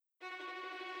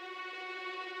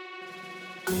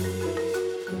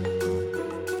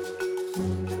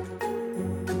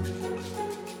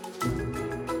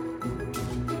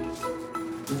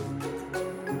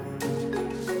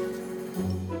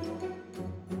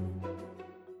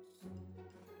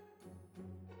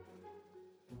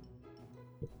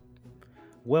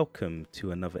Welcome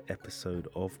to another episode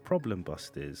of Problem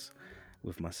Busters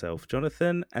with myself,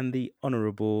 Jonathan, and the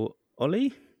Honourable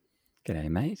Ollie. G'day,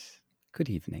 mate. Good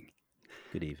evening.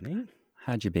 Good evening.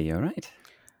 How'd you be? All right?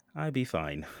 I be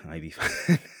fine.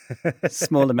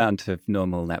 Small amount of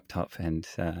normal laptop and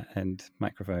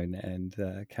microphone and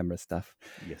camera stuff.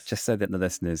 Yes. Just so that the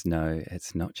listeners know,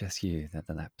 it's not just you that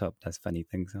the laptop does funny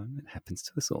things on. It happens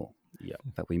to us all. Yeah.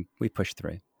 But we push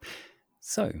through.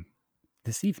 So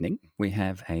this evening, we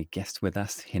have a guest with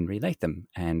us, Henry Latham.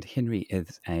 And Henry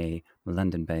is a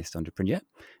London-based entrepreneur,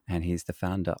 and he's the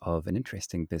founder of an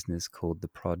interesting business called the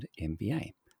Prod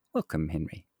MBA. Welcome,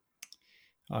 Henry.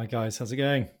 Hi, guys. How's it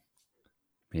going?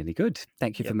 Really good.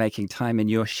 Thank you for making time in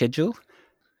your schedule.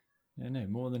 Yeah, no,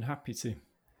 more than happy to.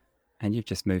 And you've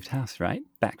just moved house, right?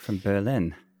 Back from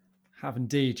Berlin. Have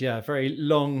indeed, yeah. Very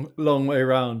long way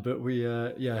around, but we,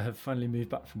 have finally moved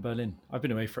back from Berlin. I've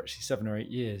been away for actually 7 or 8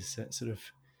 years, so it sort of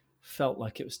felt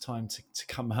like it was time to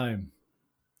come home.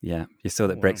 Yeah, you saw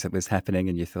that Brexit was happening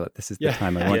and you thought, this is the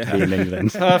time I want to be in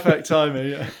England. Perfect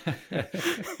timing,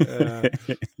 yeah.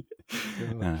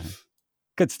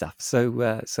 Good stuff.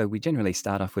 So we generally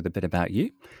start off with a bit about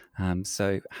you.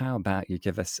 So how about you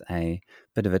give us a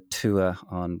bit of a tour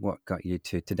on what got you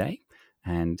to today?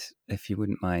 And if you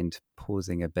wouldn't mind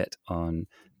pausing a bit on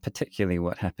particularly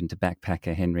what happened to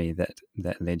Backpacker Henry that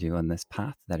led you on this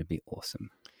path, that'd be awesome.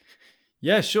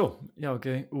 Yeah, sure. Yeah, I'll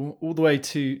go all the way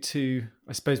to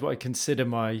I suppose what I consider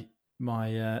my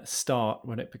start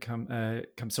when it comes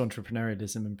to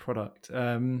entrepreneurialism and product.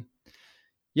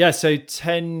 So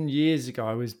 10 years ago,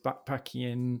 I was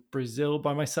backpacking in Brazil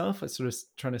by myself. I was sort of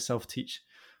trying to self-teach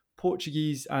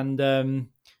Portuguese and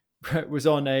was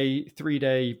on a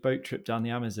 3-day boat trip down the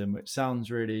Amazon, which sounds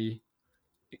really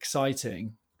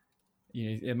exciting. You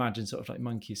know, imagine sort of like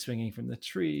monkeys swinging from the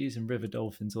trees and river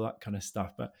dolphins, all that kind of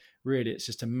stuff. But really, it's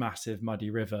just a massive muddy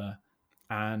river.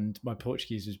 And my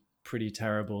Portuguese was pretty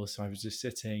terrible. So I was just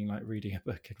sitting, like reading a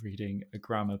book and reading a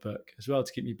grammar book as well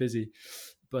to keep me busy.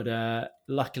 But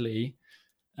luckily,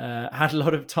 I had a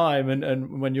lot of time.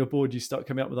 And when you're bored, you start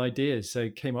coming up with ideas. So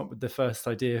came up with the first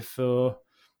idea for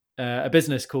a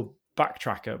business called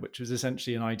Backtracker, which was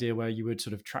essentially an idea where you would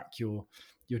sort of track your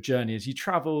journey as you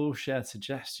travel, share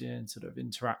suggestions, sort of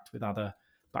interact with other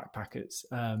backpackers,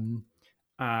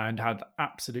 and had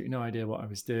absolutely no idea what I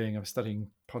was doing. I was studying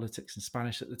politics and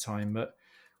Spanish at the time, but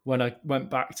when I went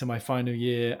back to my final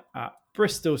year at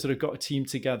Bristol, sort of got a team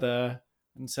together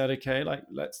and said, okay, like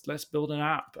let's build an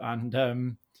app,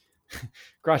 and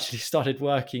gradually started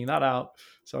working that out.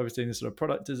 So I was doing this sort of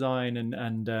product design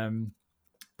and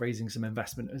raising some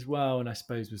investment as well, and I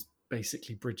suppose was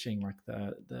basically bridging like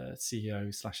the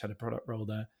CEO / head of product role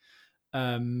there.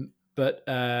 But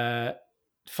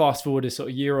fast forward a sort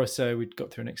of year or so, we'd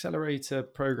got through an accelerator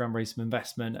program, raised some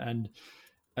investment, and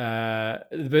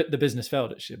the business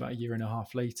failed actually about 1.5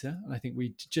 years later. And I think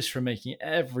we just from making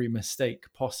every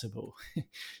mistake possible,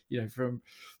 from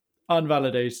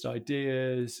unvalidated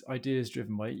ideas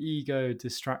driven by ego,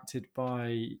 distracted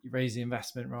by raising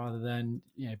investment rather than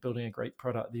building a great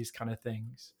product, these kind of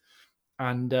things.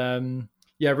 And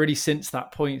really since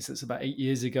that point, so it's about 8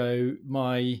 years ago,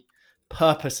 my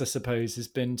purpose, I suppose, has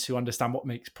been to understand what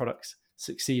makes products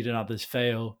succeed and others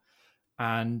fail.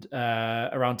 And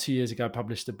around 2 years ago, I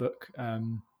published a book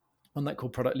on that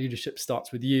called Product Leadership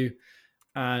Starts With You.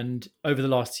 And over the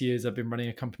last 2 years, I've been running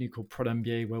a company called Prod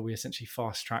MBA, where we essentially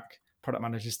fast track product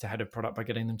managers to head of product by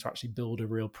getting them to actually build a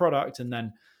real product and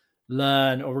then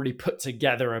learn or really put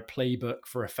together a playbook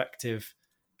for effective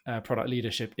product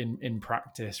leadership in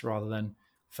practice, rather than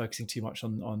focusing too much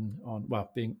on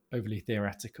being overly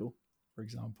theoretical, for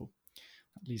example.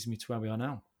 That leads me to where we are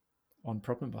now on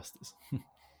Problem Busters.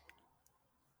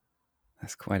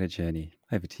 That's quite a journey.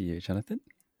 Over to you, Jonathan.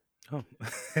 Oh,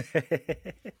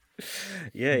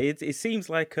 yeah. It seems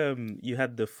like you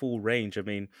had the full range. I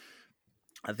mean,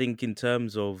 I think in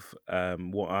terms of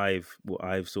what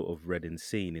I've sort of read and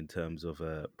seen in terms of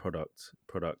product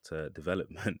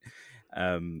development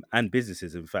and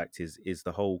businesses, in fact, is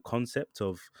the whole concept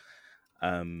of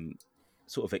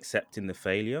sort of accepting the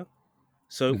failure.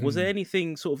 So, was there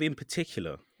anything sort of in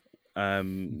particular?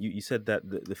 You said that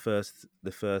the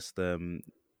first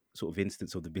sort of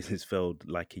instance of the business failed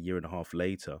like 1.5 years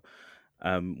later.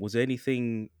 Was there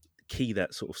anything key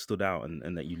that sort of stood out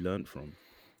and that you learned from?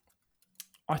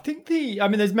 I think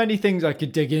there's many things I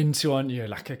could dig into on,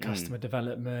 lack of customer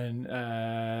development,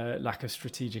 lack of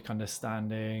strategic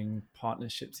understanding,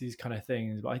 partnerships, these kind of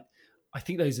things. But I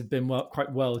think those have been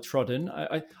quite well trodden.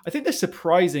 I think the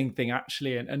surprising thing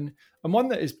actually, and one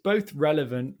that is both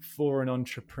relevant for an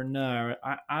entrepreneur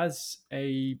as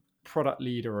a product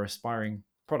leader or aspiring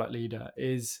product leader,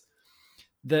 is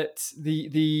that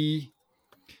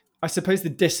I suppose the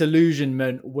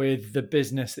disillusionment with the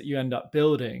business that you end up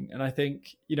building. And I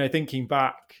think, thinking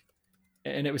back,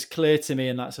 and it was clear to me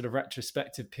in that sort of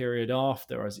retrospective period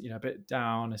after, I was, a bit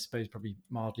down, I suppose probably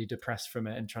mildly depressed from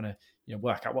it, and trying to,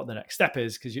 work out what the next step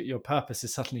is, because your purpose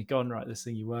is suddenly gone, right? This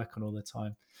thing you work on all the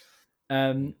time.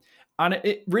 And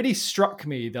it really struck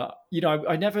me that,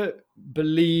 I never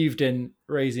believed in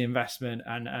raising investment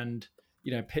and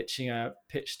pitching a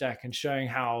pitch deck and showing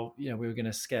how, we were going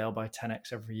to scale by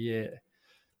 10x every year.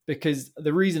 Because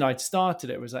the reason I'd started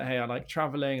it was that, hey, I like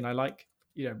traveling and I like,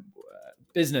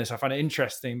 business. I find it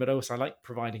interesting, but also I like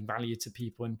providing value to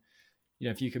people. And,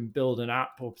 if you can build an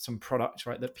app or some product,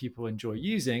 right, that people enjoy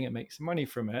using and make some money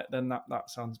from it, then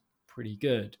that sounds pretty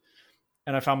good.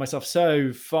 And I found myself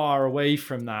so far away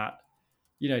from that,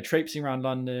 traipsing around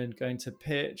London, going to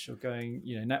pitch or going,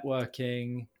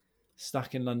 networking,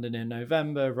 stuck in London in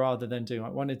November, rather than doing what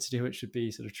I wanted to do, which would be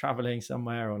sort of traveling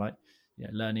somewhere or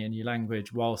learning a new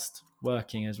language whilst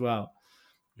working as well.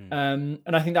 And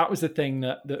I think that was the thing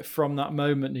that from that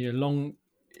moment,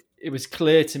 it was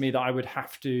clear to me that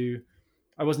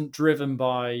I wasn't driven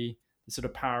by the sort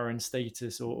of power and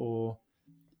status or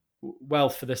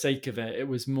wealth for the sake of it. It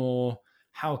was more,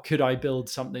 how could I build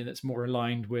something that's more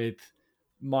aligned with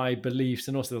my beliefs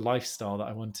and also the lifestyle that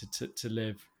I wanted to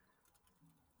live.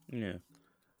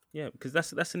 Yeah, because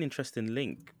that's an interesting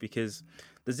link. Because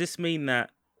does this mean that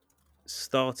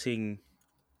starting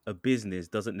a business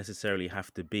doesn't necessarily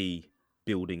have to be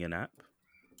building an app,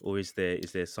 or is there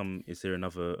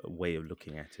another way of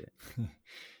looking at it?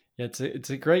 Yeah, it's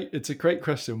a great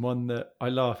question. One that I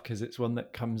laugh because it's one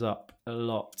that comes up a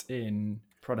lot in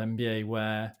Prod MBA,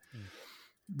 where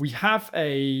we have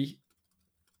a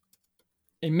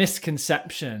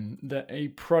misconception that a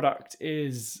product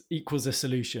equals a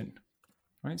solution,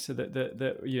 right? So that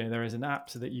there is an app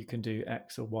so that you can do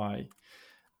X or Y,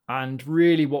 and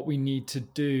really what we need to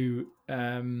do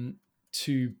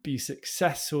to be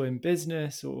successful in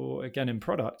business, or again in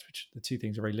product, which the two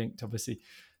things are very linked, obviously,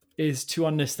 is to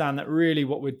understand that really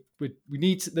what we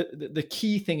need to, the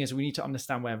key thing is we need to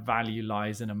understand where value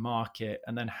lies in a market,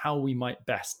 and then how we might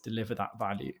best deliver that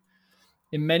value.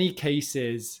 In many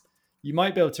cases, you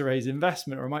might be able to raise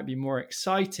investment, or it might be more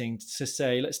exciting to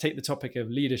say, let's take the topic of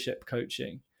leadership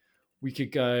coaching. We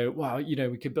could go, wow,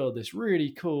 we could build this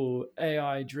really cool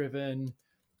AI-driven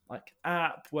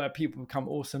app where people become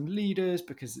awesome leaders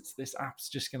because this app's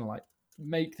just going to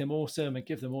make them awesome and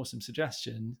give them awesome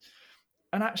suggestions.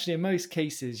 And actually, in most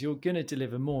cases, you're going to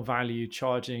deliver more value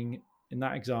charging, in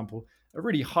that example, a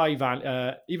really high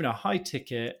value, even a high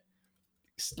ticket,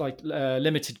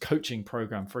 limited coaching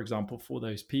program, for example, for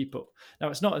those people. Now,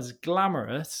 it's not as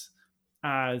glamorous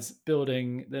as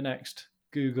building the next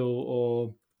Google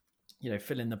or,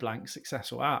 fill in the blank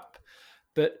successful app,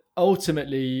 but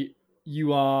ultimately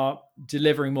you are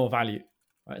delivering more value,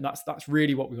 right? And that's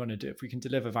really what we want to do. If we can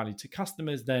deliver value to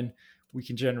customers, then we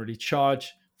can generally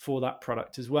charge for that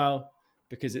product as well,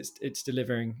 because it's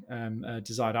delivering a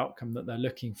desired outcome that they're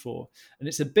looking for. And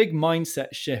it's a big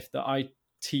mindset shift that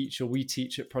we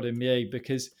teach at Prod MBA,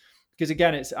 because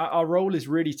again, it's our role is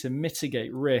really to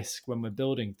mitigate risk when we're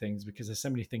building things, because there's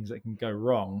so many things that can go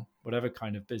wrong, whatever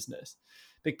kind of business.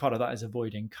 Big part of that is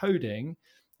avoiding coding,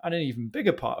 and an even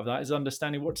bigger part of that is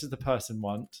understanding what does the person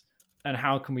want and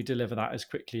how can we deliver that as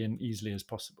quickly and easily as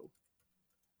possible.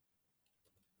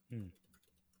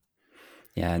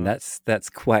 Yeah, and that's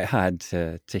quite hard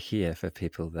to hear for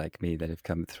people like me that have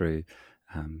come through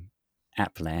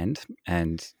app land,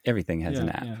 and everything has an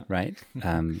app, right?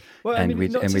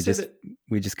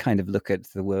 We just kind of look at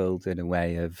the world in a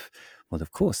way of, well,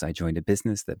 of course, I joined a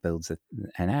business that builds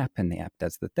an app, and the app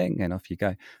does the thing, and off you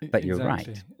go. But you're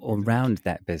right. Around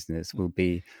that business will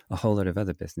be a whole lot of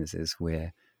other businesses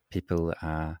where people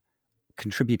are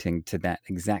contributing to that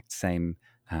exact same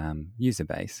user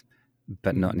base,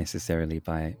 but not necessarily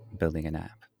by building an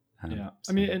app. I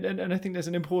mean, and I think there's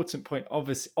an important point.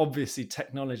 Obviously,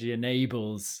 technology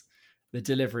enables the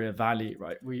delivery of value,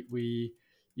 right? We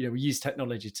use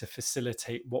technology to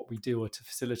facilitate what we do, or to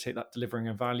facilitate that delivering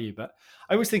of value. But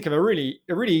I always think of a really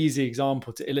easy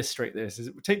example to illustrate this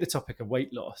is, take the topic of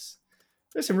weight loss.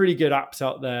 There's some really good apps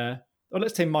out there. Or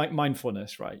let's say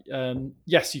mindfulness, right?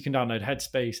 Yes, you can download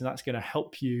Headspace, and that's going to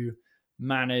help you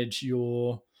manage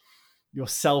your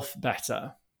yourself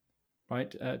better,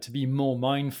 right? To be more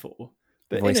mindful.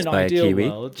 But Voiced in an by ideal a Kiwi,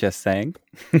 world, just saying.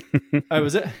 oh,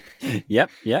 was it? Yep.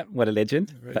 What a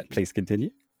legend. But please continue.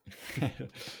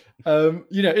 In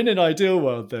an ideal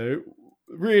world, though,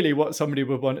 really what somebody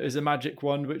would want is a magic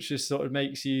wand, which just sort of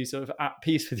makes you sort of at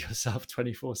peace with yourself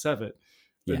 24/7.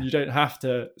 Yeah. And you don't have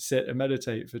to sit and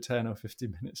meditate for 10 or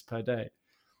 15 minutes per day.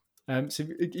 So,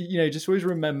 just always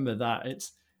remember that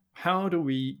it's how do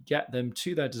we get them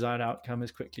to their desired outcome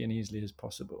as quickly and easily as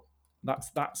possible?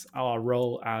 That's our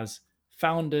role as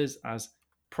founders, as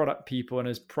product people, and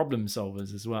as problem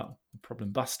solvers as well,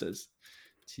 problem busters,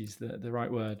 to use the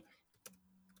right word.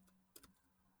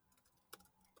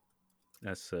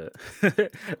 That's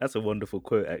that's a wonderful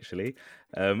quote, actually.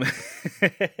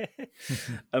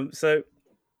 So,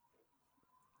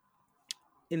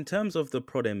 in terms of the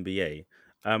Prod MBA,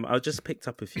 I just picked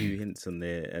up a few hints on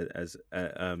there as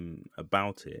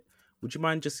about it. Would you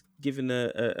mind just giving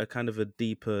a kind of a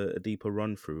deeper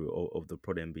run through of the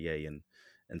Prod MBA and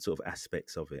sort of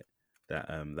aspects of it that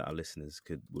our listeners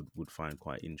would find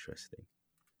quite interesting?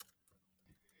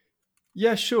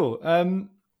 Yeah, sure.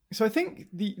 So I think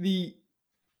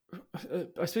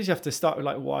I suppose you have to start with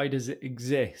like, why does it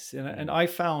exist? And I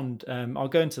found I'll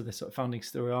go into the sort of founding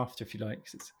story after, if you like,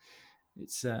 'cause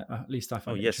it's at least I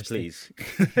found it interesting. Yes,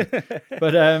 please.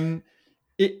 But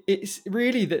it's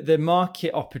really that the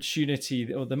market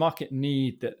opportunity or the market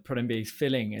need that Prod MBA is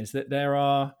filling is that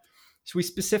so we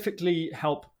specifically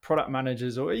help product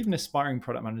managers or even aspiring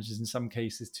product managers in some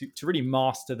cases to really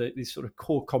master these sort of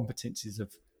core competencies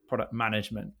of product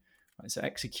management, right? So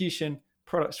execution,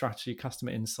 product strategy,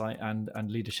 customer insight,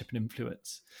 and leadership and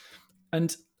influence.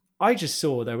 And I just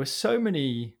saw there were so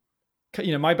many,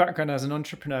 my background as an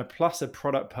entrepreneur plus a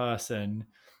product person,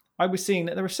 I was seeing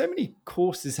that there were so many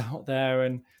courses out there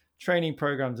and training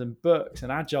programs and books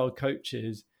and agile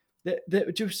coaches that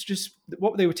just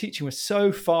what they were teaching was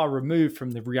so far removed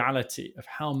from the reality of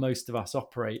how most of us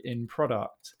operate in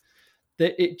product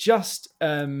that it just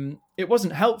it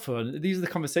wasn't helpful. And these are the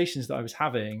conversations that I was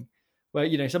having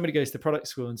where somebody goes to product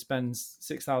school and spends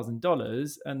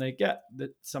 $6,000 and they get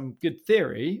some good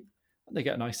theory and they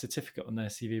get a nice certificate on their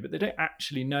CV, but they don't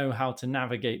actually know how to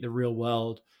navigate the real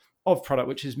world of product,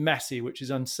 which is messy, which is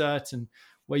uncertain,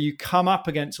 where you come up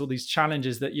against all these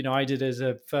challenges that I did as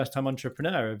a first-time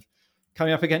entrepreneur, of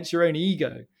coming up against your own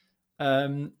ego,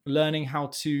 learning how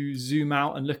to zoom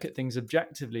out and look at things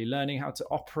objectively, learning how to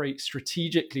operate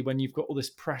strategically when you've got all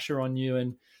this pressure on you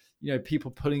and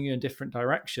people pulling you in different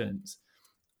directions.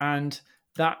 And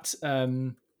that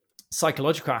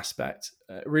psychological aspect,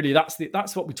 really,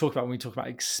 that's what we talk about when we talk about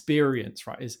experience,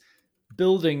 right? Is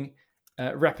building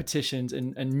repetitions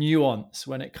and nuance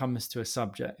when it comes to a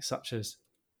subject such as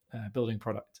building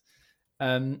product.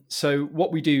 So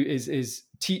what we do is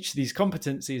teach these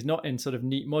competencies not in sort of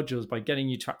neat modules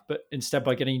but instead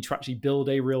by getting you to actually build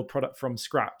a real product from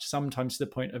scratch, sometimes to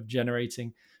the point of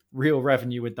generating real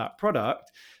revenue with that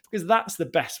product, because that's the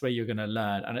best way you're going to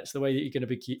learn. And it's the way that you're going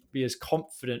to be as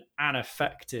confident and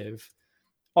effective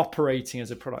operating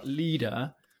as a product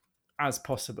leader as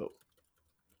possible.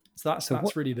 So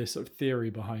that's really the sort of theory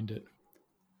behind it.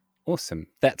 Awesome.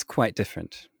 That's quite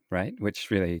different, right?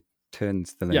 Which really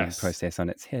turns the learning process on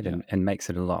its head and makes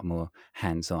it a lot more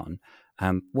hands-on.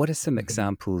 What are some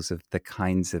examples of the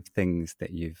kinds of things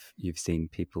that you've seen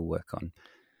people work on?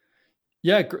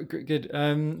 Yeah, good.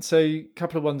 So a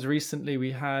couple of ones recently.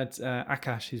 We had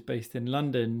Akash, who's based in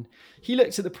London. He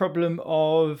looked at the problem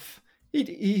of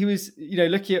he was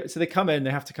looking at, so they come in, they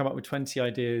have to come up with 20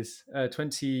 ideas,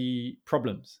 20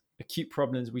 problems, acute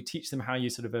problems. We teach them how you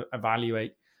sort of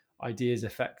evaluate ideas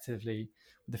effectively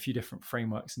with a few different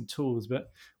frameworks and tools.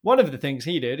 But one of the things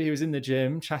he did, he was in the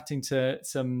gym chatting to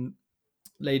some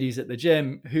ladies at the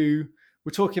gym who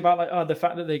were talking about the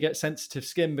fact that they get sensitive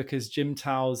skin because gym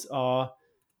towels are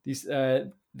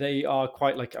they are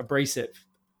quite abrasive,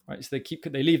 right? So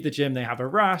they leave the gym, they have a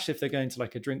rash. If they're going to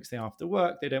a drinks thing after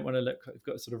work, they don't want to look like they've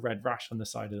got a sort of red rash on the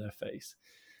side of their face.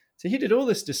 So he did all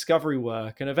this discovery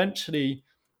work and eventually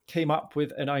came up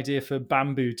with an idea for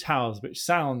bamboo towels, which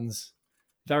sounds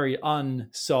very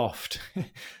unsoft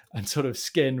and sort of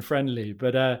skin friendly,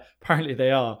 but apparently they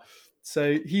are.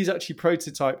 So he's actually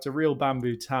prototyped a real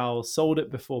bamboo towel, sold it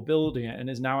before building it,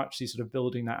 and is now actually sort of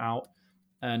building that out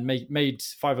and made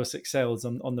 5 or 6 sales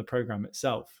on the program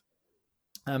itself.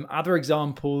 Other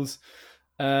examples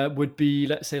would be,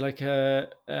 let's say,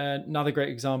 another great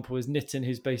example is Nitin,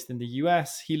 who's based in the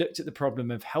US. He looked at the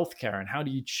problem of healthcare and how do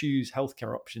you choose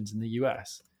healthcare options in the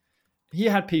US. He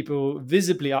had people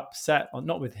visibly upset, or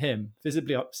not with him,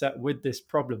 visibly upset with this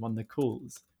problem on the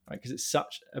calls, right? Because it's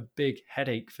such a big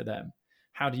headache for them.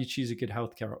 how do you choose a good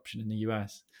healthcare option in the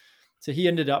US? So he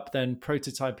ended up then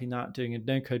prototyping that, doing a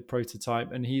no-code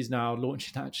prototype, and he's now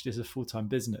launching that actually as a full-time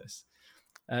business.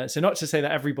 So not to say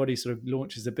that everybody sort of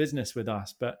launches a business with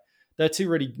us, but they're two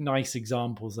really nice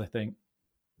examples, I think,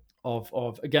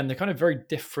 of again, the kind of very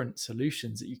different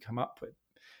solutions that you come up with.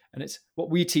 And it's what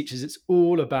we teach is it's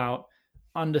all about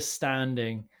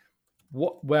understanding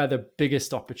where the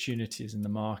biggest opportunity is in the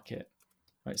market,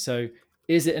 right? So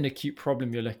is it an acute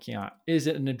problem you're looking at? Is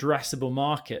it an addressable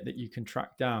market that you can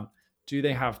track down? Do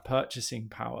they have purchasing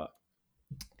power?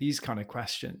 These kind of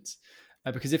questions.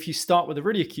 Because if you start with a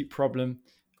really acute problem,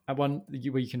 one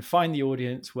where you can find the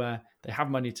audience where they have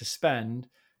money to spend,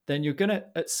 then you're going to,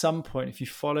 at some point, if you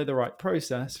follow the right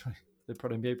process, the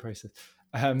product MBA process,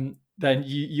 then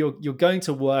you're going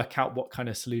to work out what kind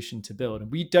of solution to build.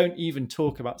 And we don't even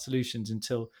talk about solutions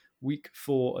until week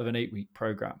 4 of an 8-week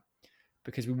program,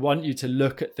 because we want you to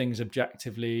look at things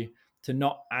objectively, to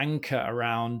not anchor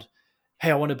around,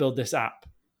 hey, I want to build this app,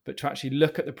 but to actually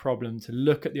look at the problem, to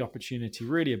look at the opportunity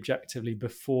really objectively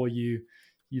before you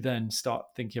then start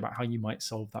thinking about how you might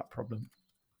solve that problem.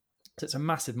 So it's a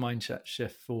massive mindset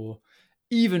shift for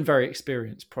even very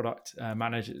experienced product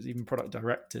managers, even product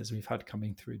directors we've had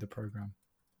coming through the program.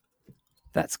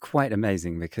 That's quite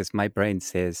amazing, because my brain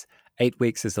says 8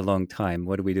 weeks is a long time.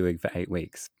 What are we doing for 8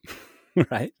 weeks?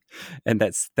 Right? And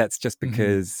that's just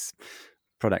because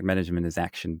product management is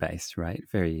action based, right?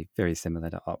 Very, very similar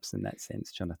to ops in that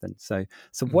sense, Jonathan. So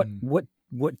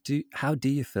how do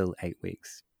you fill 8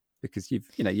 weeks? Because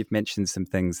you've mentioned some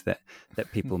things that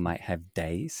people might have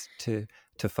days to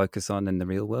focus on in the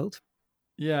real world.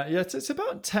 Yeah. It's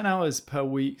about 10 hours per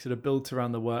week, sort of built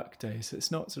around the work day. So it's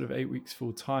not sort of 8 weeks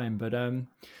full time, but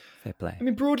fair play. I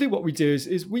mean, broadly what we do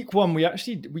is week 1,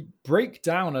 we break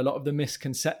down a lot of the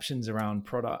misconceptions around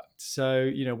product.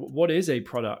 So, what is a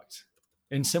product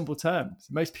in simple terms?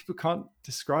 Most people can't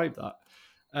describe that.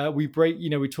 We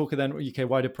talk then, okay,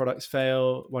 why do products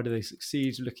fail? Why do they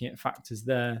succeed? We're looking at factors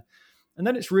there. And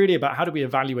then it's really about how do we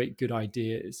evaluate good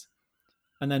ideas?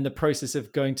 And then the process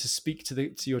of going to speak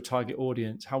to your target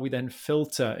audience, how we then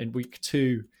filter in week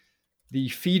 2 the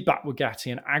feedback we're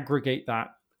getting and aggregate that,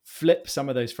 flip some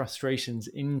of those frustrations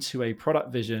into a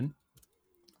product vision.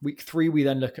 Week 3, we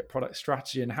then look at product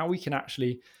strategy and how we can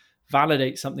actually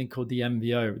validate something called the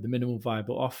MVO, the minimal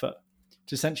viable offer,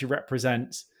 which essentially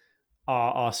represents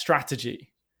our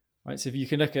strategy, right? So if you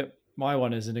can look at my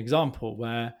one as an example,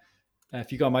 where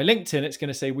if you go on my LinkedIn, it's going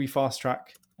to say we fast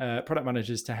track product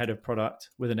managers to head of product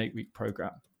with an 8-week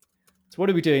program. So what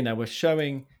are we doing there? We're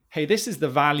showing, hey, this is the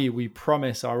value we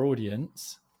promise our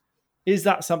audience. Is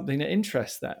that something that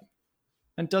interests them?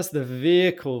 And does the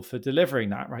vehicle for delivering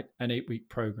that, right, an 8-week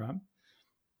program,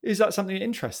 is that something that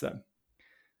interests them?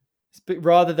 But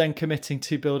rather than committing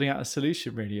to building out a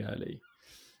solution really early,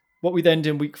 what we then do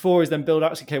in week 4 is then build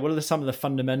out, okay, what are some of the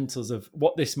fundamentals of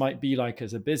what this might be like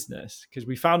as a business? Because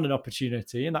we found an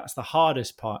opportunity, and that's the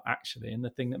hardest part actually, and the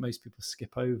thing that most people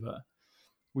skip over.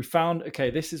 We found,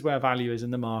 okay, this is where value is in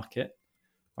the market,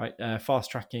 right? Fast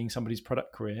tracking somebody's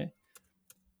product career.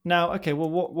 Now, okay,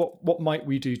 well, what might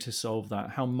we do to solve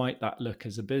that? How might that look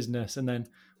as a business? And then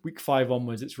week 5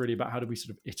 onwards, it's really about how do we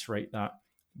sort of iterate that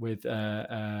with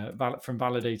from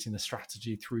validating the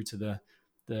strategy through to the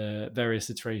various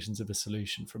iterations of a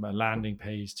solution, from a landing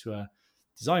page to a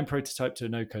design prototype to a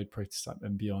no-code prototype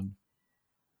and beyond.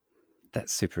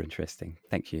 That's super interesting.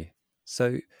 Thank you.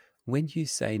 So when you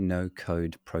say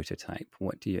no-code prototype,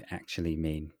 what do you actually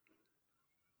mean?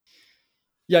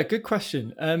 Yeah, good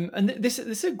question. And this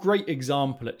is a great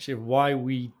example actually of why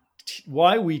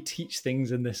we teach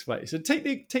things in this way. So take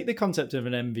the concept of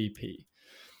an MVP.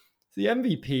 So the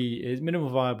MVP is minimal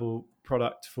viable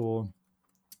product for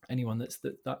anyone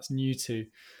that's new to.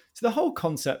 So the whole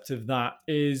concept of that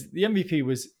is the MVP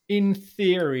was, in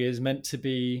theory, is meant to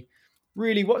be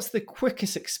really what's the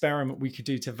quickest experiment we could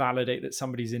do to validate that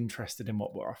somebody's interested in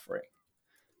what we're offering.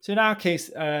 So in our case,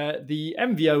 the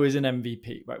MVO is an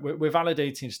MVP, right? We're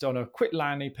validating just on a quick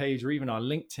landing page or even our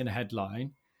LinkedIn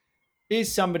headline.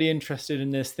 Is somebody interested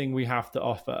in this thing we have to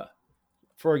offer?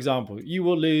 For example, you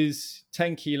will lose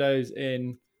 10 kilos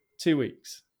in 2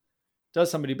 weeks. Does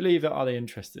somebody believe it? Are they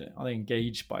interested in it? Are they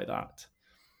engaged by that?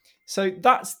 So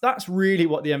that's really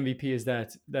what the MVP is there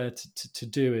to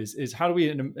do is how do we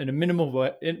in a minimal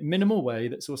way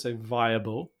that's also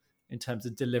viable in terms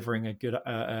of delivering a good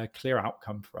a clear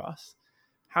outcome for us.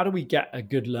 How do we get a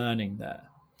good learning there?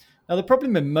 Now the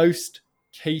problem in most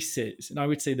cases, and I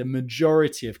would say the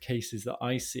majority of cases that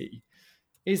I see,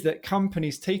 is that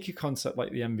companies take a concept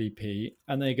like the MVP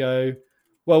and they go,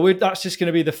 well, that's just going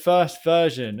to be the first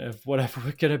version of whatever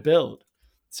we're going to build.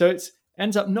 So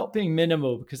ends up not being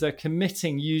minimal because they're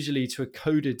committing usually to a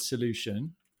coded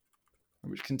solution,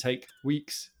 which can take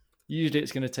weeks. Usually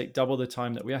it's going to take double the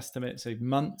time that we estimate, so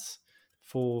months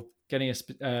for getting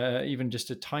even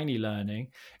just a tiny learning.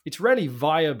 It's rarely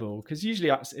viable because usually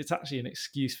it's actually an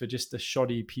excuse for just a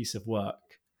shoddy piece of work.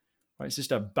 Right? It's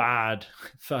just a bad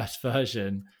first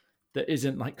version that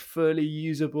isn't like fully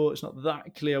usable. It's not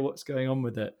that clear what's going on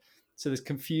with it. So there's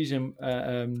confusion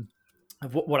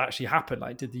of what actually happened.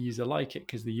 Like, did the user like it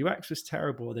because the UX was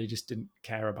terrible, or they just didn't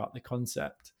care about the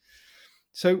concept?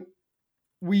 So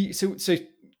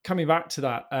coming back to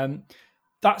that,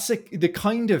 that's the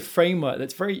kind of framework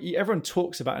that's everyone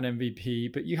talks about an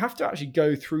MVP, but you have to actually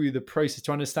go through the process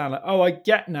to understand, like, oh, I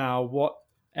get now what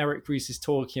Eric Ries is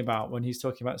talking about when he's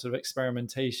talking about sort of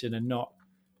experimentation and not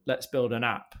let's build an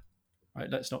app, right?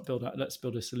 Let's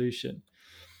build a solution.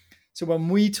 So when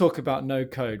we talk about no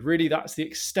code, really that's the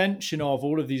extension of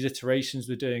all of these iterations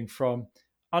we're doing, from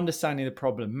understanding the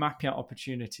problem, mapping out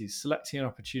opportunities, selecting an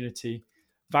opportunity,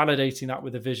 validating that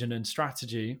with a vision and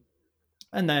strategy.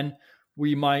 And then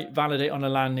we might validate on a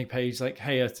landing page, like,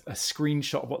 hey, a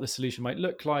screenshot of what the solution might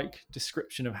look like,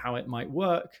 description of how it might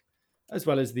work, as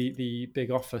well as the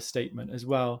big offer statement as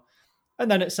well. And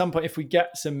then at some point, if we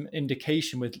get some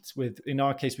indication with in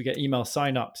our case, we get email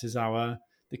signups as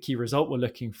the key result we're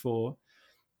looking for,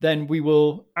 then we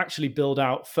will actually build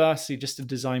out firstly just a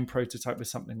design prototype with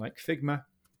something like Figma,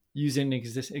 using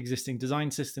existing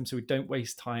design system so we don't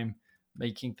waste time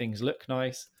making things look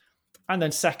nice. And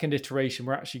then second iteration,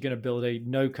 we're actually going to build a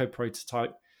no-code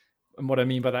prototype. And what I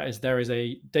mean by that is there is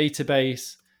a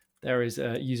database, there is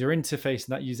a user interface,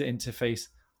 and that user interface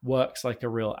works like a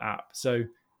real app. So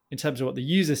in terms of what the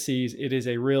user sees, it is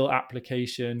a real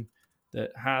application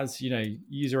that has,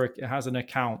 has an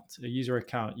account, a user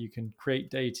account. You can create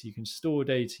data, you can store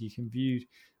data, you can view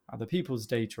other people's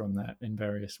data on that in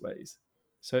various ways.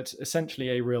 So it's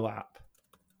essentially a real app.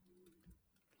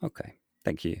 Okay,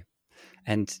 thank you.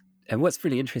 And what's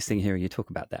really interesting here, you talk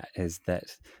about that, is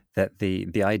that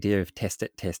the idea of test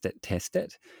it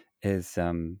is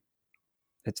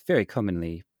it's very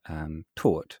commonly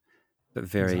taught, but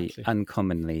very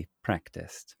uncommonly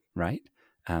practiced, right?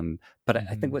 But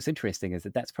I think what's interesting is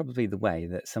that that's probably the way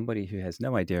that somebody who has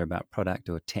no idea about product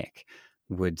or tech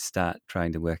would start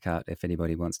trying to work out if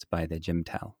anybody wants to buy their gym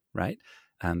towel, right?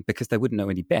 Because they wouldn't know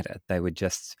any better. They would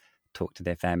just talk to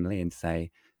their family and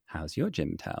say, how's your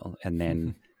gym towel? And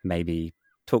then maybe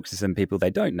talk to some people they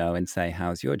don't know and say,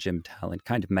 how's your gym towel? And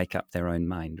kind of make up their own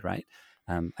mind, right?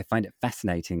 I find it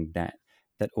fascinating that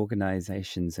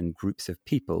organizations and groups of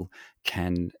people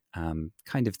can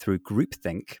kind of through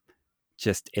groupthink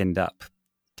just end up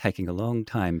taking a long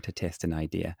time to test an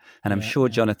idea. And I'm sure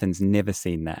Jonathan's never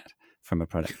seen that from a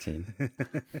product team.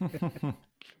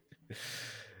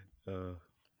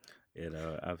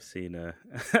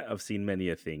 I've seen many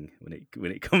a thing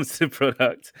when it comes to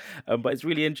product, but it's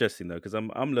really interesting though, because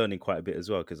I'm learning quite a bit as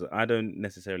well, because I don't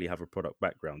necessarily have a product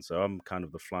background, so I'm kind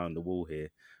of the fly on the wall here,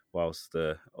 whilst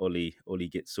Ollie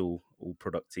gets all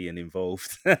producty and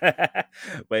involved. But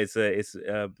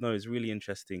it's really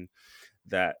interesting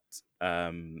that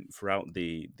throughout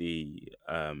the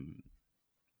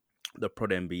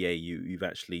Prod MBA, you've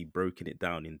actually broken it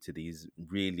down into these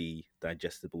really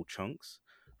digestible chunks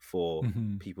for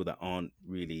people that aren't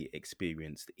really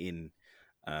experienced in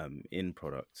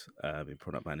product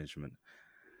management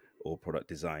or product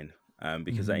design,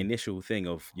 because that initial thing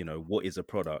of what is a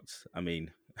product, I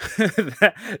mean,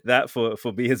 that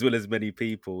for me as well as many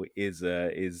people is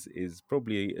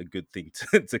probably a good thing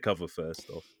to cover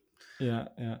first off. Yeah.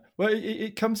 Well,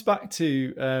 it comes back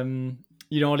to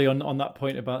Ollie, on that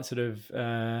point about sort of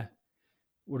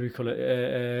what do we call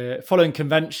it? Following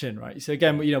convention, right? So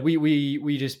again,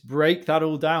 we just break that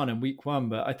all down in week one,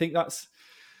 but I think that's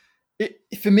it.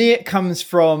 For me, it comes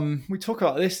from, we talk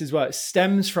about this as well. It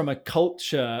stems from a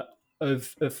culture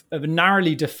of a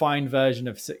narrowly defined version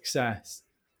of success,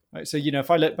 right? So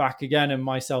if I look back again and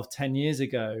myself 10 years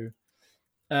ago,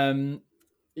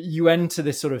 you enter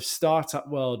this sort of startup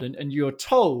world and you're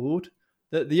told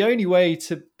that the only way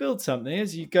to build something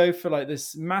is you go for like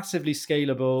this massively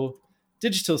scalable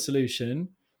digital solution,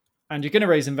 and you're going to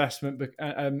raise investment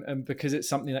because it's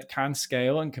something that can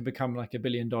scale and can become like $1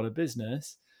 billion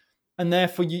business. And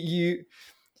therefore you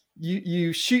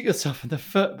shoot yourself in the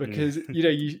foot because,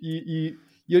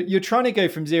 you're trying to go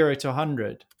from 0 to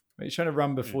 100. Right? You're trying to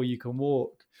run before you can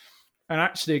walk. And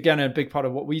actually, again, a big part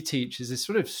of what we teach is this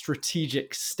sort of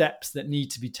strategic steps that need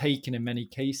to be taken in many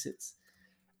cases.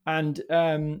 And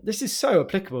this is so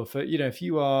applicable for, if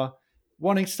you are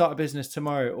wanting to start a business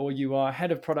tomorrow, or you are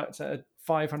head of product at a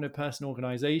 500 person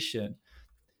organization,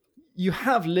 you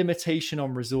have limitation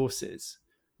on resources.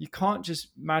 You can't just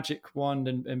magic wand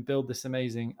and build this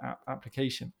amazing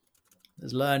application.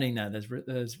 There's learning there.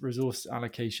 There's resource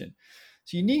allocation.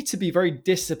 So you need to be very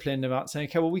disciplined about saying,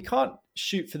 okay, well, we can't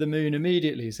shoot for the moon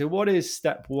immediately. So what is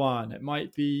step one? It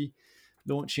might be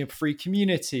launching a free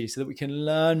community so that we can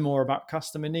learn more about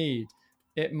customer need.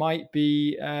 It might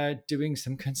be doing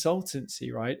some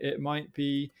consultancy, right? It might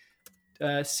be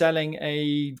selling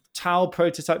a towel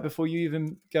prototype before you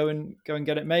even go and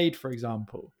get it made, for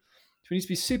example. So we need to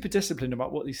be super disciplined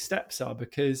about what these steps are,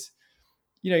 because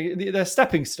they're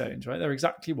stepping stones, right? They're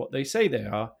exactly what they say they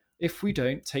are. If we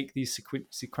don't take these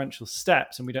sequential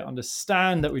steps and we don't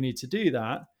understand that we need to do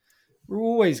that, we're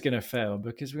always going to fail,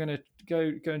 because we're going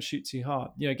to go and shoot too hard.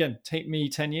 Again, take me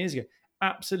 10 years ago.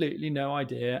 Absolutely no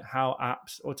idea how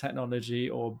apps or technology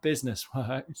or business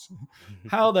works.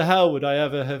 How the hell would I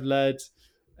ever have led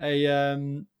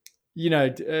a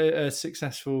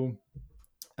successful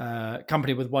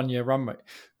company with 1 year run rate?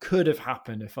 Could have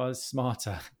happened if I was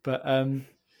smarter, but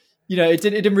it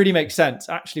didn't really make sense.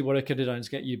 Actually, what I could have done is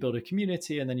get you build a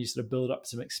community, and then you sort of build up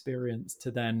some experience to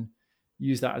then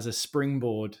use that as a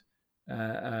springboard,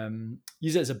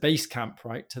 use it as a base camp,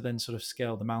 right, to then sort of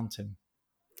scale the mountain.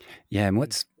 Yeah, and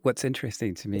what's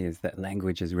interesting to me is that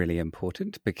language is really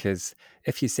important, because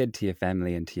if you said to your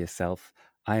family and to yourself,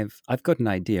 I've got an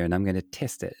idea and I'm going to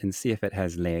test it and see if it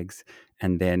has legs,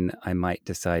 and then I might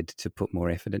decide to put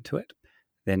more effort into it,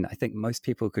 then I think most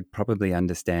people could probably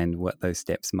understand what those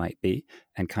steps might be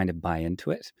and kind of buy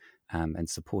into it and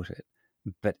support it.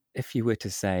 But if you were to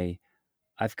say,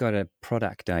 I've got a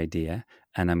product idea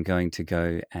and I'm going to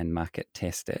go and market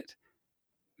test it,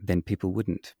 then people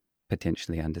wouldn't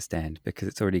potentially understand, because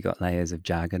it's already got layers of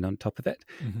jargon on top of it.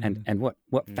 Mm-hmm. And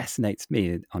what fascinates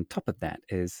me on top of that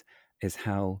is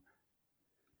how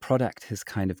product has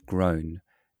kind of grown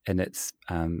in its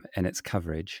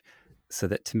coverage, so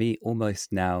that to me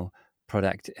almost now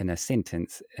product in a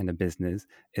sentence in a business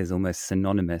is almost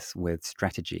synonymous with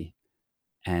strategy.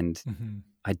 And mm-hmm.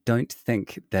 I don't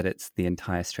think that it's the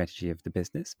entire strategy of the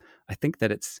business. I think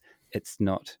that it's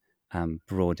not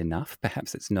broad enough.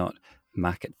 Perhaps it's not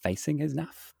market facing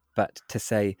enough. But to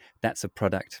say that's a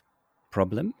product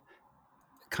problem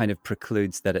kind of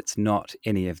precludes that it's not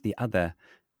any of the other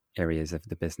areas of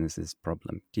the business's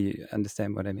problem. Do you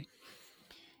understand what I mean?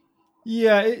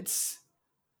 Yeah, it's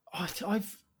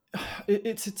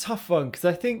a tough one, because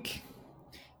I think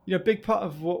a big part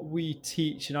of what we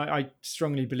teach, and I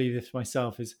strongly believe this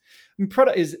myself, is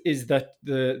product is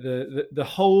the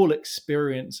whole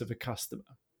experience of a customer.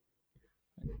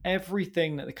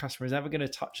 Everything that the customer is ever going to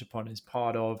touch upon is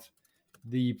part of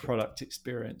the product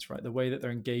experience, right? The way that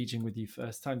they're engaging with you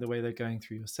first time, the way they're going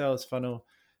through your sales funnel,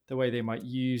 the way they might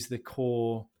use the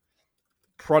core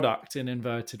product in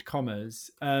inverted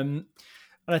commas. And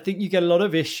I think you get a lot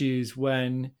of issues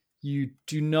when you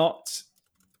do not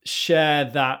share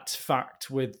that fact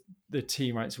with the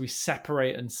team, right? So we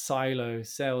separate and silo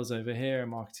sales over here and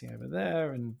marketing over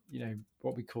there, and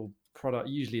what we call product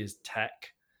usually is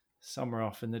tech somewhere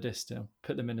off in the distance.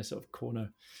 Put them in a sort of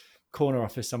corner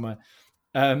office somewhere,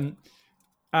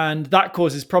 and that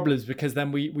causes problems, because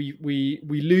then we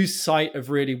lose sight of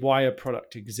really why a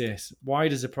product exists. Why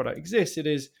does a product exist? It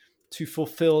is to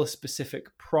fulfill a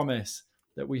specific promise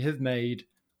that we have made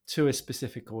to a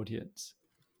specific audience.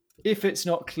 If it's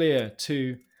not clear,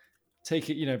 to take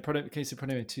it, product case of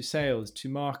product, to sales, to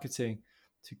marketing,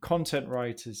 to content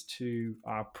writers, to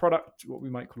our product, what we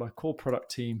might call our core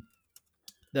product team,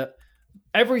 that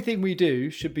everything we do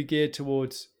should be geared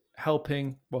towards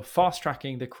fast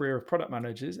tracking the career of product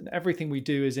managers, and everything we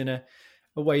do is in a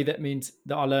way that means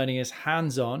that our learning is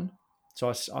hands-on.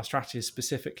 So our strategy is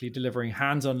specifically delivering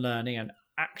hands-on learning and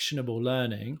actionable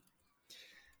learning.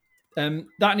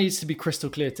 That needs to be crystal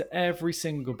clear to every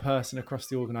single person across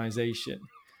the organization.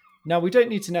 Now, we don't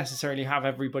need to necessarily have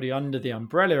everybody under the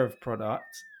umbrella of product,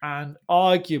 and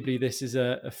arguably this is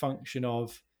a function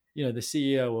of the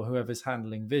CEO or whoever's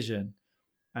handling vision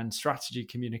and strategy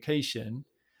communication,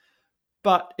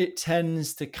 but it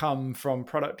tends to come from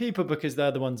product people, because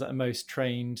they're the ones that are most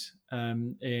trained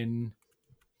in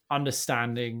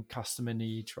understanding customer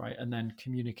needs, right? And then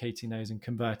communicating those and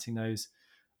converting those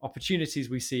opportunities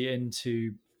we see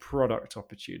into product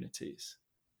opportunities,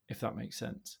 if that makes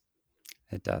sense.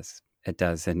 It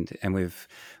does. And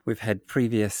we've had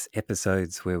previous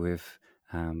episodes where we've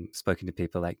spoken to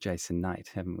people like Jason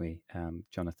Knight, haven't we,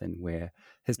 Jonathan, where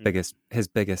his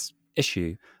biggest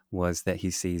issue was that he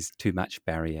sees too much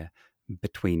barrier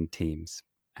between teams,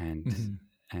 and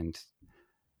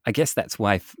I guess that's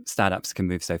why startups can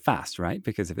move so fast, right?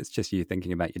 Because if it's just you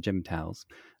thinking about your gym towels,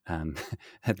 um,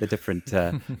 the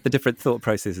different thought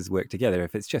processes work together.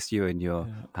 If it's just you and your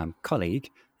colleague,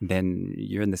 then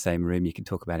you're in the same room. You can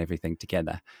talk about everything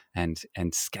together. And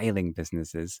scaling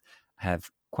businesses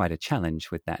have quite a challenge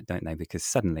with that, don't they? Because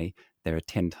suddenly there are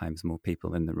 10 times more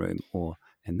people in the room, or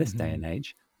in this day and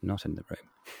age, not in the room.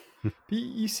 But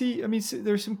you see, I mean, so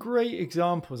there are some great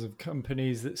examples of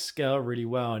companies that scale really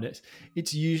well, and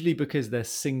it's usually because they're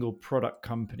single product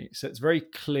companies. So it's very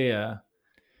clear.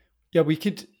 Yeah, we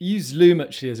could use Loom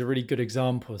actually as a really good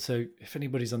example. So if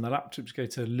anybody's on the laptop, just go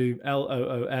to Loom,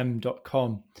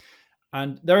 loom.com.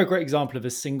 And they're a great example of a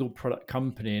single product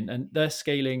company, and they're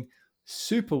scaling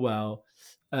super well.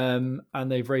 And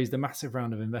they've raised a massive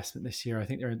round of investment this year. I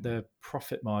think their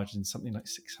profit margin something like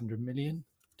 600 million.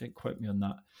 Don't quote me on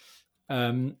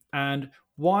that. And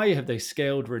why have they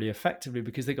scaled really effectively?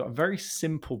 Because they got a very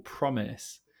simple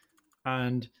promise,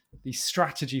 and the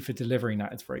strategy for delivering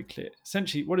that is very clear.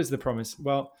 Essentially, what is the promise?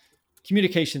 Well,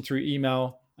 communication through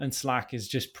email and Slack is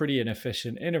just pretty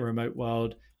inefficient in a remote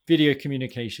world. Video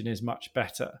communication is much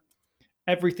better.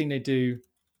 Everything they do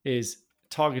is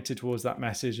targeted towards that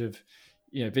message of,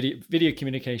 video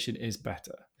communication is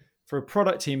better. For a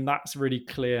product team, that's really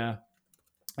clear.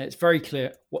 It's very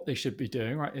clear what they should be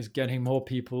doing, right? Is getting more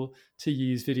people to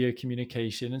use video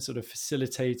communication and sort of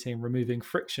facilitating, removing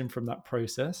friction from that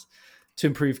process to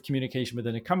improve communication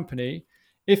within a company.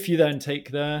 If you then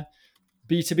take the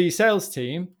B2B sales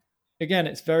team, again,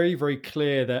 it's very, very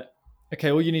clear that,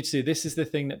 okay, all you need to do, this is the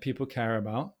thing that people care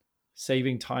about,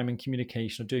 saving time and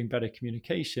communication or doing better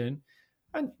communication.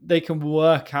 And they can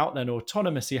work out then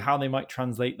autonomously how they might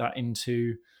translate that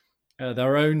into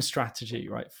their own strategy,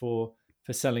 right? For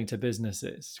selling to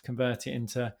businesses, convert it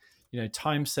into,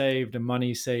 time saved and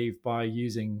money saved by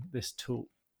using this tool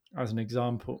as an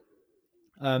example.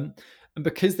 And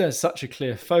because there's such a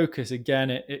clear focus, again,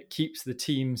 it keeps the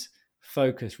team's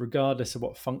focus regardless of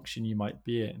what function you might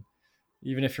be in.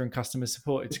 Even if you're in customer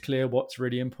support, it's clear what's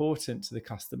really important to the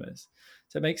customers.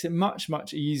 So it makes it much,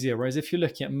 much easier. Whereas if you're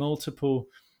looking at multiple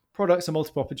products or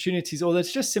multiple opportunities, or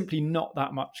there's just simply not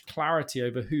that much clarity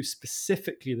over who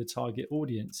specifically the target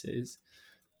audience is,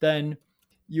 then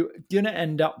you're going to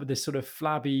end up with this sort of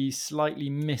flabby, slightly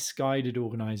misguided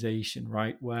organization,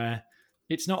 right? Where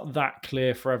it's not that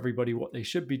clear for everybody what they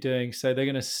should be doing. So they're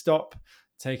going to stop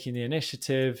taking the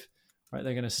initiative, right?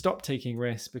 They're going to stop taking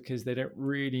risks because they don't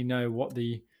really know what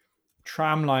the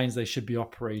tram lines they should be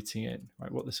operating in,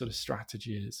 right? What the sort of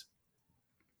strategy is.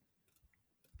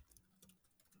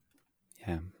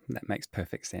 Yeah, that makes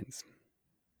perfect sense.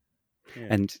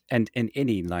 Yeah. And in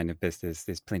any line of business,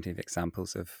 there's plenty of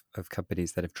examples of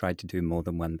companies that have tried to do more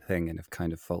than one thing and have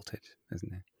kind of faltered,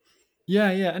 isn't there?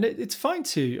 Yeah, and it's fine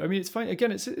too. I mean, it's fine.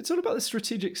 Again, it's all about the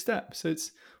strategic steps. So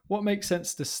it's what makes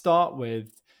sense to start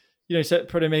with. So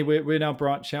probably me, we're now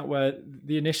branching out where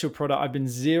the initial product I've been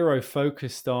zero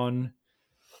focused on.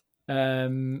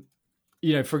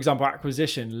 For example,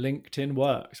 acquisition. LinkedIn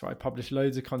works, right? I publish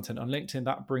loads of content on LinkedIn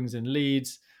that brings in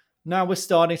leads. Now we're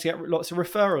starting to get lots of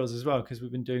referrals as well because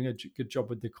we've been doing a good job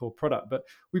with the core product. But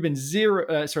we've been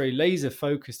laser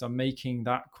focused on making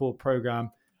that core program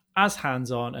as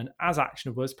hands-on and as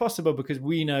actionable as possible because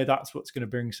we know that's what's going to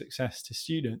bring success to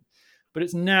students. But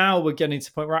it's now we're getting to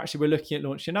the point where actually we're looking at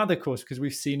launching another course because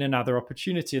we've seen another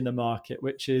opportunity in the market,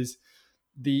 which is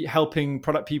the helping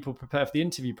product people prepare for the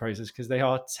interview process because they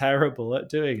are terrible at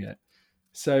doing it.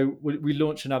 So we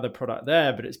launched another product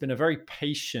there, but it's been a very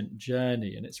patient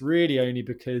journey. And it's really only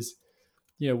because,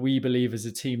 we believe as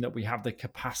a team that we have the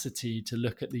capacity to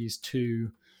look at these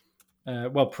two,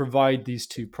 provide these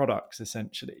two products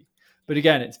essentially. But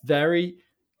again, it's very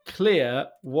clear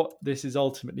what this is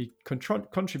ultimately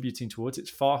contributing towards. It's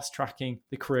fast tracking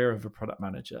the career of a product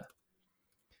manager.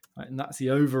 Right? And that's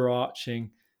the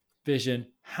overarching vision.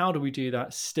 How do we do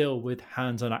that still with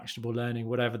hands-on actionable learning,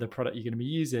 whatever the product you're going to be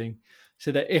using?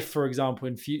 So that if, for example,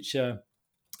 in future,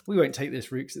 we won't take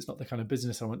this route because it's not the kind of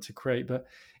business I want to create, but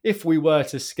if we were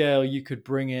to scale, you could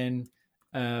bring in,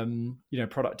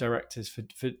 product directors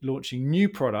for launching new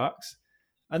products,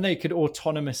 and they could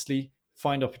autonomously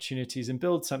find opportunities and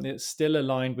build something that's still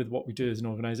aligned with what we do as an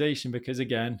organization. Because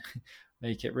again,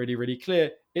 make it really, really clear,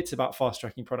 it's about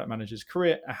fast-tracking product managers'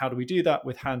 career. And how do we do that?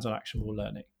 With hands-on actionable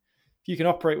learning. If you can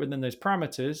operate within those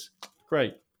parameters,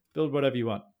 great, build whatever you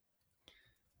want.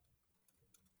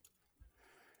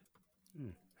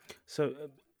 So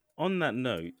on that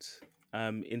note,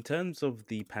 in terms of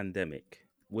the pandemic,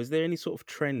 was there any sort of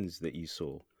trends that you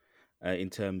saw in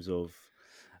terms of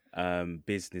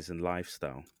business and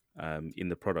lifestyle in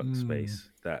the product space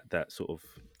that sort of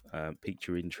piqued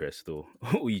your interest, or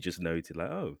or you just noted like,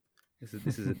 oh,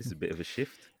 this is a bit of a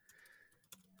shift?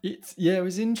 It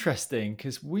was interesting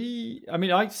because I'm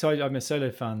a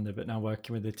solo founder, but now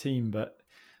working with a team. But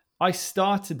I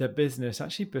started the business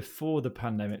actually before the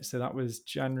pandemic, so that was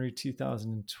January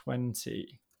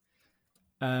 2020.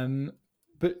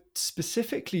 But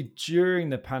specifically during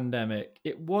the pandemic,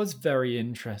 it was very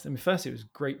interesting. I mean, first, it was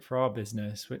great for our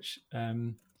business, which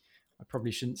I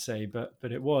probably shouldn't say, but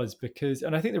it was because,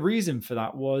 and I think the reason for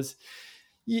that was,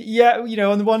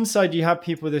 on the one side you have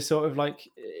people with this sort of like,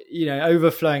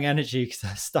 overflowing energy because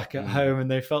they're stuck at home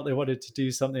and they felt they wanted to do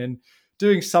something, and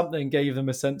doing something gave them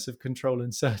a sense of control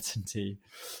and certainty.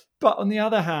 But on the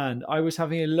other hand, I was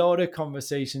having a lot of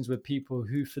conversations with people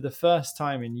who, for the first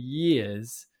time in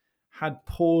years, had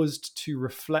paused to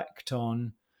reflect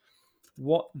on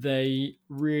what they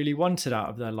really wanted out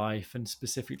of their life, and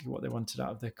specifically what they wanted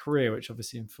out of their career, which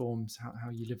obviously informs how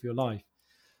you live your life.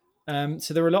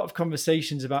 So there were a lot of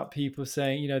conversations about people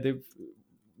saying, they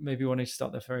maybe wanting to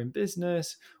start their own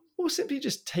business, or simply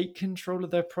just take control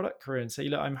of their product career and say,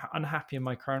 look, I'm unhappy in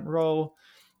my current role.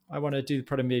 I want to do the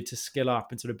product MBA to skill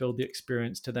up and sort of build the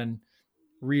experience to then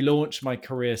relaunch my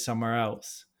career somewhere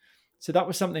else. So that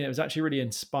was something that was actually really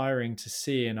inspiring to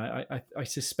see. And I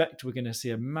suspect we're going to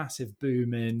see a massive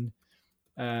boom in,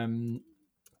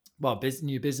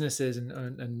 new businesses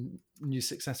and new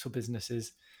successful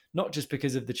businesses, not just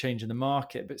because of the change in the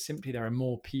market, but simply there are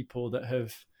more people that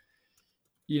have,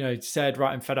 said,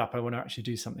 right, I'm fed up. I want to actually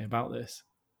do something about this.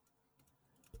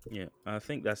 Yeah, I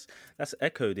think that's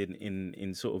echoed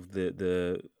in sort of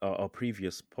our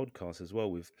previous podcast as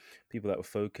well, with people that were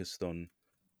focused on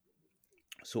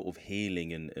sort of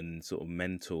healing and sort of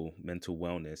mental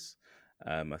wellness.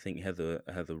 I think Heather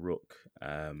Rook,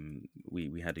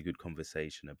 we had a good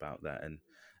conversation about that,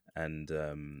 and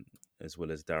as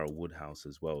well as Daryl Woodhouse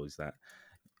as well, is that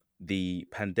the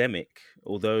pandemic,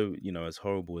 although as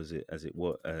horrible as it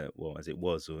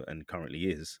was and currently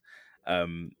is,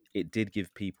 it did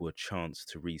give people a chance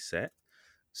to reset.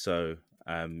 So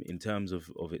in terms of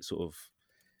it sort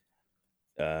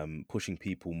of pushing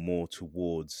people more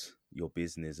towards your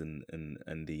business and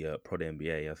the Prod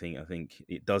MBA, I think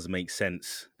it does make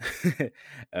sense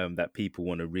that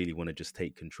people really want to just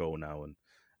take control now,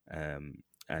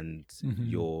 and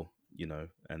your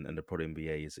and the Prod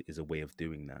MBA is a way of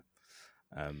doing that.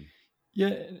 And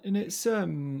it's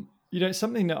it's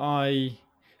something that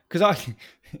because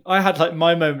I had like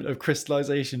my moment of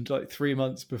crystallization like 3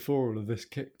 months before all of this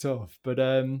kicked off. But do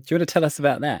you want to tell us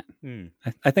about that?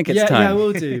 I think it's time. Yeah, I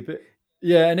will do. But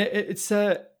and it's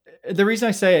the reason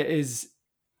I say it is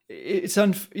it's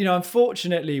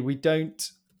unfortunately we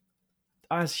don't,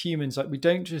 as humans, like we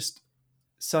don't just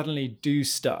suddenly do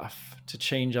stuff to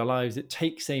change our lives. It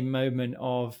takes a moment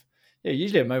of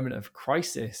usually a moment of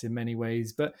crisis in many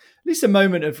ways, but at least a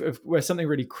moment of where something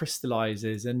really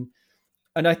crystallizes. And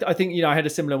I think I had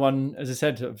a similar one, as I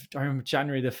said. I remember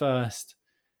January the 1st,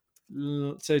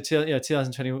 so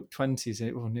 2020,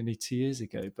 so nearly 2 years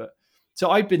ago. But so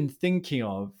I've been thinking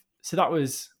of, so that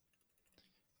was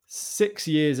 6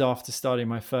 years after starting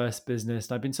my first business.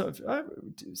 And I've been sort of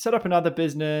set up another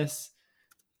business,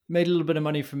 made a little bit of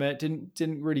money from it,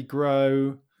 didn't really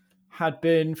grow, had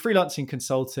been freelancing,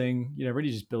 consulting,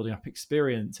 really just building up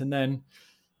experience. And then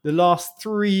the last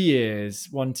 3 years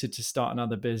wanted to start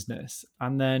another business.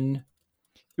 And then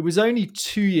it was only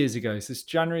 2 years ago, so it's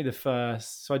January the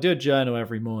 1st. So I do a journal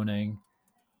every morning.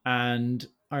 And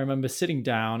I remember sitting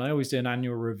down, I always do an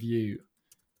annual review.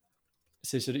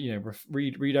 So sort of,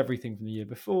 read everything from the year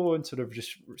before and sort of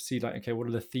just see like, okay, what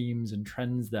are the themes and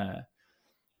trends there?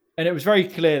 And it was very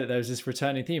clear that there was this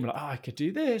returning theme, like, I could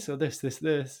do this or this,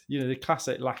 the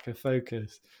classic lack of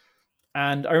focus.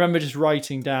 And I remember just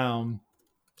writing down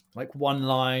like one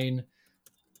line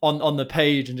on the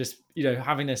page and just,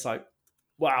 having this like,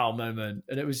 wow moment.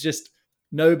 And it was just,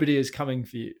 nobody is coming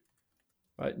for you,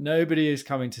 right? Nobody is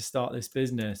coming to start this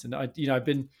business. And I've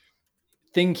been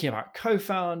thinking about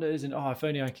co-founders and, if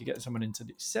only I could get someone into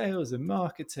sales and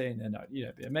marketing, and,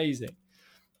 it'd be amazing.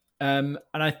 And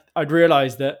I'd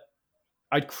realized that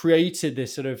I'd created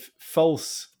this sort of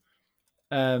false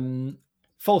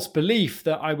belief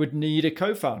that I would need a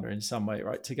co-founder in some way,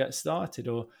 right, to get started,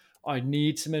 or I'd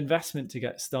need some investment to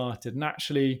get started. And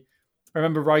actually, I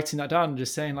remember writing that down and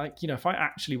just saying, like, if I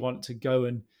actually want to go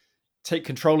and take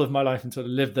control of my life and sort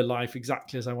of live the life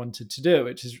exactly as I wanted to do,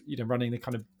 which is, running the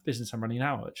kind of business I'm running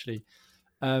now, actually,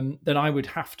 then I would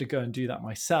have to go and do that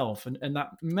myself. And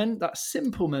that meant that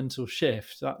simple mental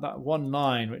shift, that one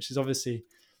line, which is obviously,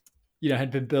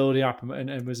 had been building up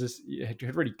and was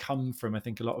had really come from, I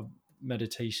think, a lot of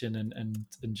meditation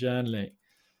and journaling.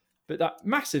 But that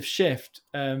massive shift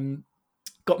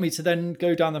got me to then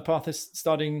go down the path of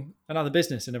starting another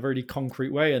business in a really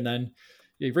concrete way. And then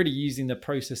really using the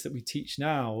process that we teach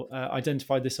now,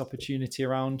 identified this opportunity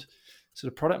around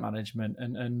sort of product management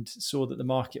and saw that the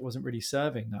market wasn't really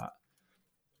serving that.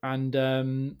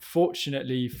 And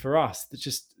fortunately for us,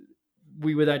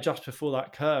 we were there just before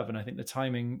that curve. And I think the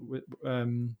timing,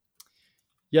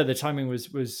 the timing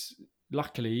was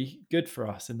luckily good for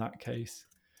us in that case.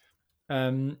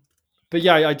 But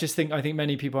yeah, I think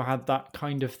many people had that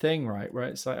kind of thing, right? Where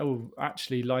it's like, oh,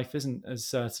 actually life isn't as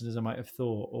certain as I might have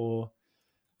thought. Or,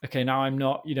 okay, now I'm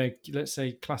not, let's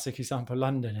say classic example,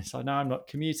 London. It's like, now I'm not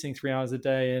commuting 3 hours a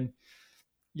day and,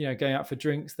 going out for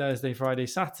drinks Thursday, Friday,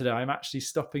 Saturday. I'm actually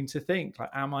stopping to think, like,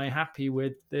 am I happy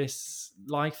with this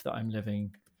life that I'm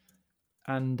living?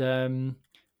 And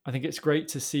I think it's great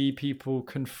to see people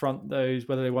confront those,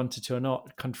 whether they wanted to or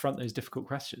not, confront those difficult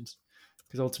questions.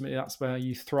 Because ultimately that's where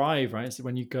you thrive, right? It's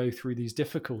when you go through these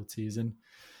difficulties. And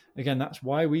again, that's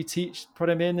why we teach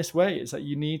Product MBA in this way. It's that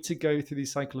you need to go through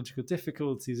these psychological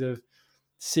difficulties of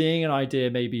seeing an idea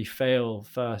maybe fail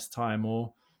first time,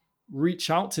 or reach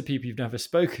out to people you've never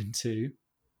spoken to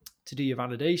do your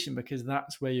validation, because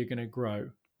that's where you're going to grow,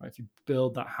 right? If you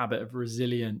build that habit of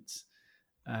resilience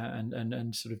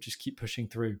and sort of just keep pushing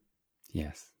through.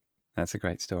 Yes, that's a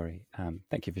great story.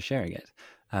 Thank you for sharing it.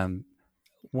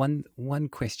 One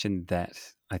question that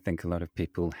I think a lot of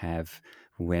people have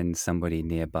when somebody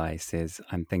nearby says,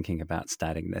 I'm thinking about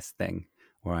starting this thing,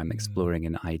 or I'm exploring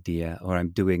an idea, or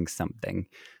I'm doing something,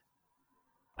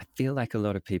 I feel like a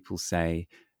lot of people say,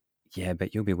 yeah,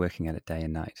 but you'll be working at it day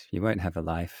and night. You won't have a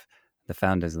life. The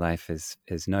founder's life is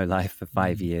no life for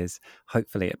 5 years.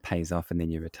 Hopefully it pays off and then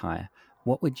you retire.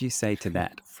 What would you say to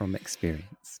that from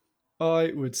experience?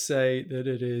 I would say that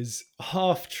it is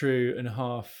half true and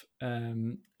half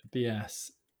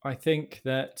BS. I think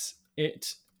that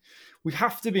we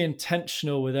have to be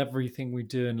intentional with everything we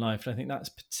do in life. And I think that's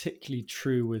particularly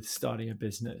true with starting a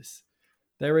business.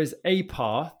 There is a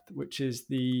path, which is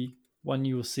the one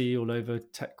you will see all over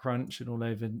TechCrunch and all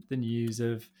over the news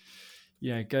of,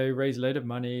 go raise a load of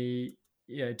money,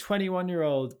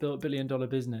 21-year-old built $1 billion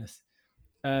business.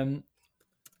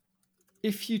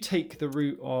 If you take the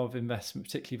route of investment,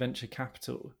 particularly venture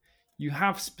capital, you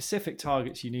have specific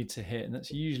targets you need to hit. And that's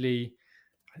usually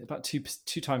about two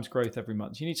times growth every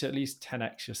month. You need to at least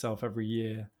 10x yourself every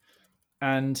year.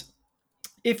 And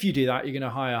if you do that, you're going to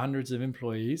hire hundreds of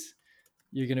employees.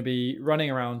 You're going to be running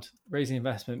around, raising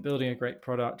investment, building a great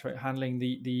product, right? Handling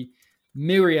the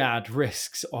myriad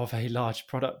risks of a large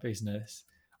product business.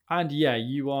 And yeah,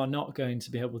 you are not going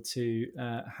to be able to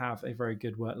have a very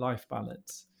good work-life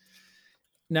balance.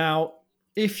 Now,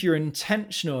 if you're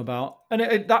intentional about,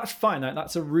 and that's fine,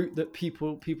 that's a route that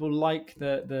people like,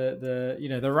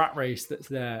 the rat race that's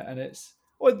there, and it's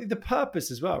the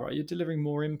purpose as well, right? You're delivering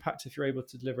more impact if you're able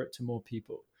to deliver it to more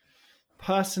people.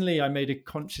 Personally, I made a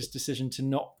conscious decision to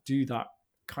not do that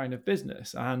kind of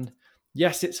business. And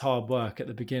yes, it's hard work at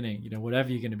the beginning, whatever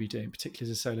you're going to be doing, particularly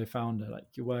as a solo founder, like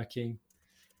you're working,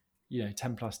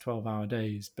 10 plus 12-hour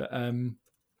days. But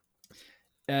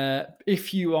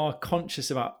if you are conscious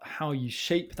about how you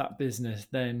shape that business,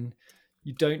 then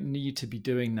you don't need to be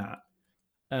doing that.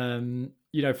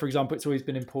 For example, it's always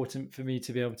been important for me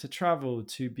to be able to travel,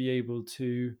 to be able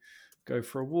to go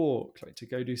for a walk, like to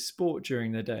go do sport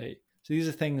during the day. So these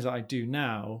are things that I do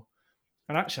now.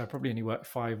 And actually, I probably only work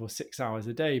 5 or 6 hours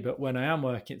a day. But when I am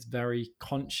working, it's very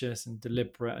conscious and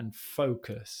deliberate and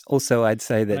focused. Also, I'd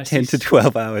say that 10 to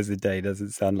 12 hours a day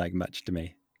doesn't sound like much to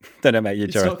me. Don't know about you,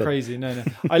 Jonathan. It's not crazy. No.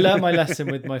 I learned my lesson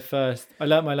with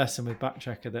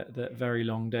Backtracker that very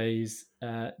long days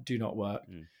do not work.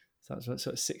 So that's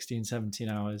sort of 16, 17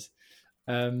 hours.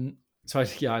 I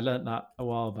learned that a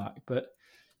while back. But,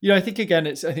 I think, again,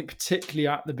 I think particularly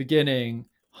at the beginning,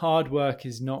 hard work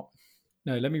is not,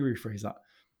 no, let me rephrase that.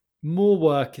 More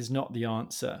work is not the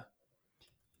answer.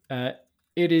 It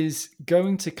is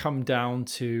going to come down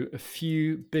to a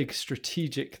few big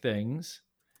strategic things,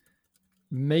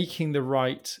 placing the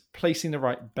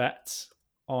right bets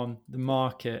on the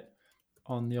market,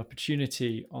 on the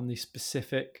opportunity, on the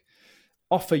specific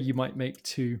offer you might make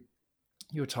to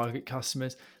your target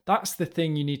customers. That's the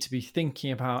thing you need to be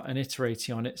thinking about and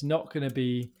iterating on. It's not going to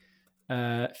be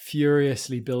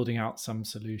furiously building out some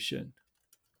solution.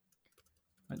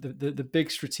 The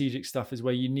big strategic stuff is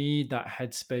where you need that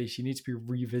headspace. You need to be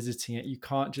revisiting it. You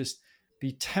can't just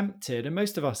be tempted. And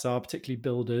most of us are, particularly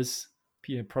builders,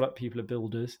 product people are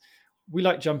builders. We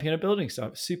like jumping in a building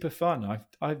stuff. It's super fun.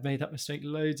 I've made that mistake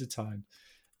loads of times.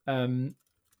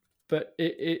 But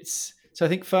it's so I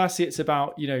think firstly it's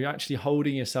about actually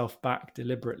holding yourself back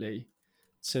deliberately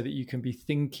so that you can be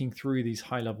thinking through these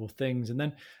high level things. And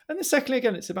then secondly,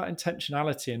 again, it's about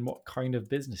intentionality and what kind of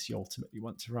business you ultimately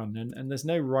want to run. And there's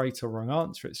no right or wrong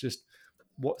answer. It's just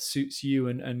what suits you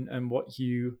and what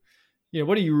you know,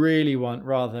 what do you really want,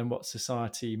 rather than what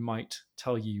society might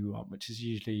tell you want, which is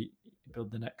usually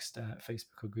build the next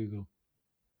Facebook or Google.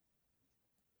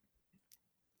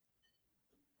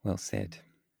 Well said.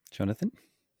 Jonathan?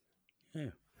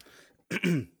 Yeah.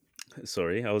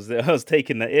 Sorry, I was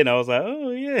taking that in. I was like,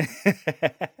 oh yeah.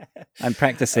 I'm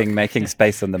practicing making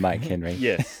space on the mic, Henry.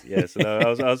 Yes. No,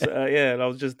 I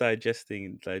was just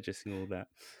digesting all that.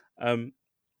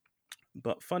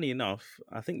 But funny enough,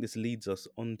 I think this leads us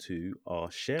onto our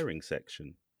sharing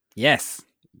section. Yes.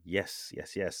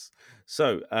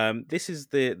 So, this is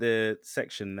the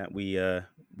section that we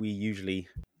usually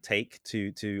take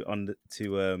to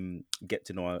get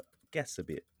to know our guests a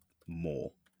bit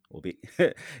more, or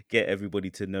get everybody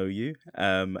to know you,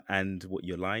 and what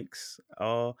your likes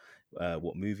are,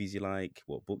 what movies you like,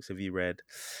 what books have you read,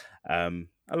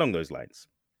 along those lines.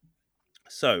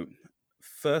 So,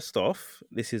 first off,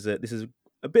 this is a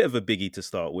bit of a biggie to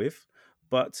start with,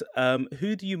 but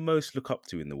who do you most look up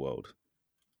to in the world?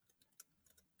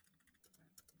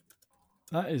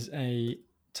 That is a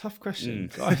tough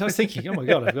question. I was thinking, oh my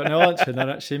God, I've got no answer. And then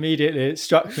actually immediately it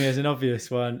struck me as an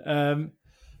obvious one.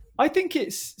 I think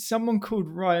it's someone called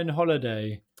Ryan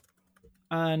Holiday.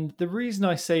 And the reason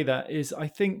I say that is I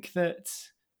think that,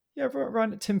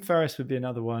 Tim Ferriss would be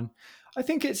another one. I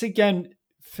think it's, again,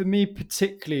 for me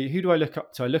particularly, who do I look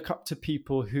up to? I look up to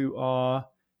people who are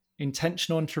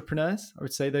intentional entrepreneurs. I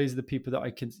would say those are the people that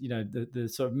I can, the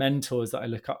sort of mentors that I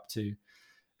look up to.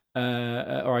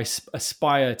 Or I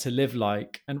aspire to live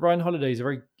like. And Ryan Holiday is a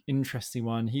very interesting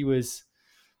one. He was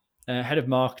head of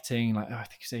marketing, I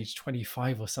think he's age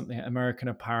 25 or something at American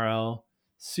Apparel.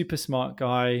 Super smart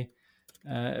guy.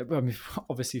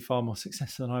 Obviously far more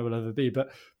successful than I will ever be.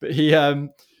 But he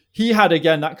had,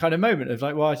 again, that kind of moment of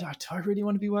like, well, do I really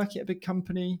want to be working at a big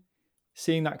company?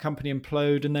 Seeing that company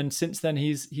implode. And then since then,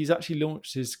 he's actually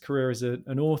launched his career as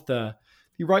an author.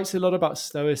 He writes a lot about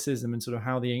Stoicism and sort of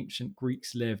how the ancient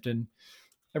Greeks lived, and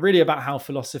really about how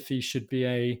philosophy should be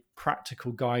a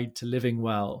practical guide to living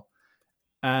well.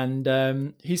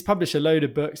 And he's published a load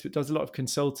of books, but does a lot of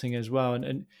consulting as well.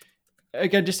 And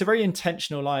again, just a very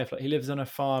intentional life. Like, he lives on a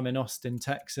farm in Austin,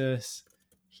 Texas.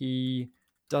 He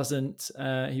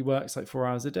works like 4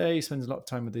 hours a day, spends a lot of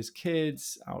time with his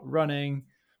kids, out running,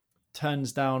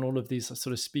 turns down all of these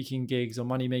sort of speaking gigs or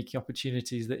money-making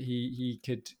opportunities that he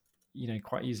could,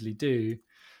 quite easily do.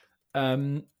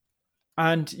 And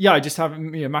I just have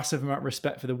a massive amount of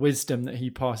respect for the wisdom that he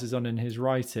passes on in his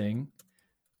writing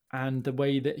and the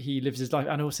way that he lives his life.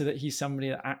 And also that he's somebody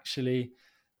that actually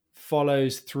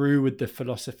follows through with the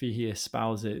philosophy he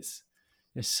espouses.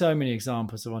 There's so many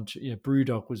examples of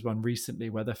Brewdog was one recently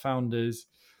where the founders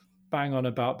bang on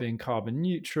about being carbon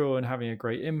neutral and having a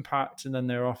great impact. And then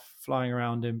they're off flying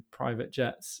around in private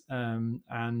jets, and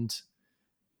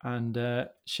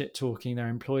shit talking their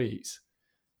employees.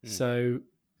 So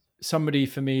somebody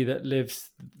for me that lives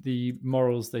the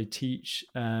morals they teach,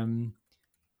 and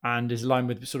is aligned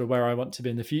with sort of where I want to be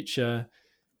in the future.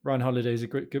 Ryan Holiday is a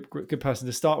good person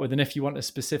to start with. And if you want a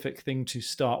specific thing to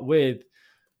start with,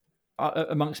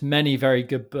 amongst many very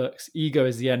good books, Ego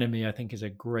is the Enemy, I think, is a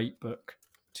great book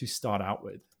to start out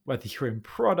with. Whether you're in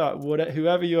product,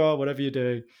 whoever you are, whatever you're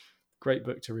doing, great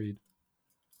book to read.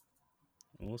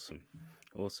 Awesome.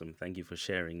 Thank you for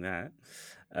sharing that.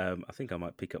 I think I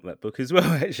might pick up that book as well,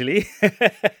 actually.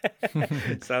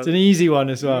 It's an easy one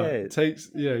as well. Yeah. It takes,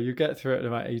 you get through it in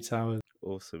about 8 hours.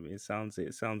 Awesome. It sounds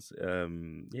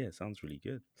really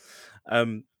good.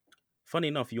 Funny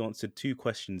enough, you answered 2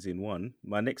 questions in one.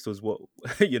 My next was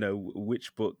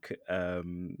which book,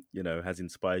 has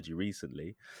inspired you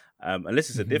recently?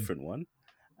 Unless it's a different one.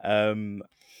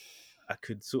 I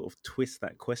could sort of twist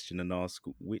that question and ask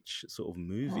which sort of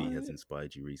movie has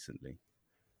inspired you recently.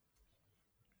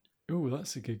 Oh, that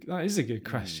is a good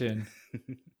question.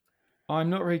 I'm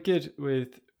not very good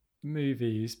with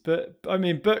movies, but I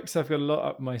mean, books, I've got a lot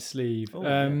up my sleeve.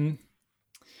 I'm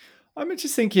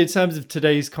just thinking in terms of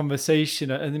today's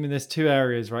conversation. I mean, there's 2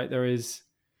 areas, right? There is,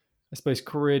 I suppose,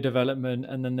 career development,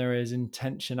 and then there is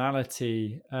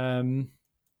intentionality.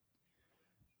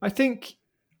 I think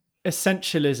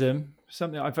essentialism,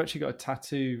 something I've actually got a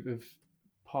tattoo of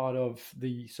part of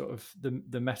the sort of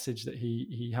the message that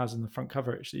he has on the front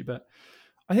cover, actually. But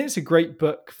I think it's a great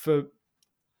book for,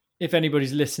 if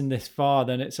anybody's listened this far,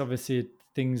 then it's obviously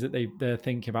things that they're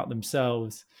thinking about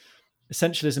themselves.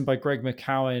 Essentialism by Greg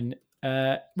McKeown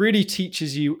really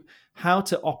teaches you how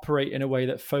to operate in a way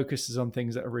that focuses on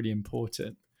things that are really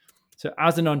important. So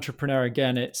as an entrepreneur,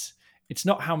 again, it's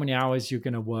not how many hours you're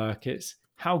going to work. It's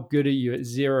how good are you at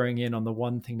zeroing in on the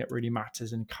one thing that really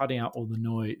matters and cutting out all the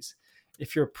noise.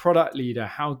 If you're a product leader,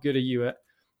 how good are you at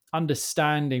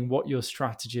understanding what your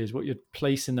strategy is, what your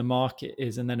place in the market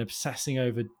is, and then obsessing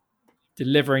over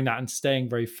delivering that and staying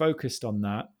very focused on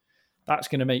that? That's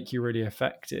going to make you really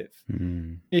effective.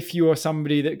 If you are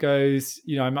somebody that goes,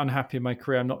 I'm unhappy in my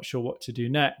career, I'm not sure what to do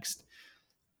next,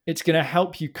 it's going to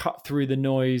help you cut through the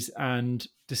noise and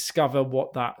discover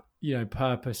what that,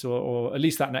 purpose or at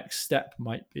least that next step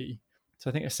might be. So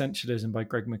I think Essentialism by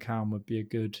Greg McCown would be a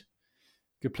good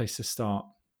place to start.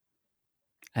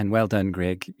 And well done,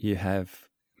 Greg. You have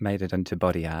made it into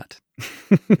body art.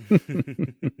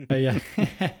 Yeah,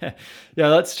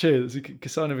 that's true. It's a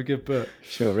sign of a good book.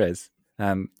 Sure is.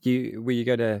 Were you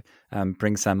going to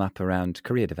bring some up around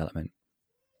career development?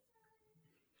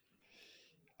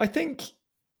 I think,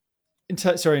 in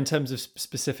terms of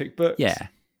specific books. Yeah.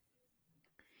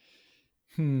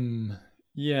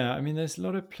 Yeah. I mean, there's a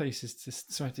lot of places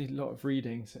so I do a lot of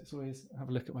reading, so it's always have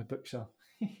a look at my bookshelf.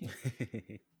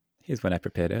 Here's one I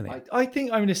prepared earlier. I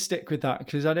think I'm going to stick with that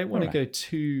because I don't want to go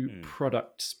too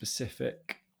product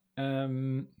specific.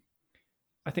 I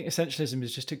think Essentialism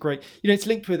is just a great, it's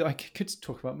linked with, I could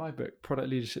talk about my book, Product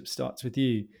Leadership Starts With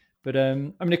You. But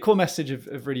a core message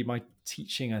of really my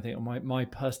teaching, I think, or my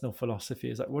personal philosophy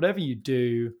is that whatever you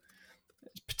do,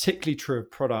 it's particularly true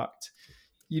of product,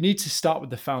 you need to start with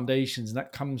the foundations. And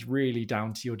that comes really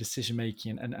down to your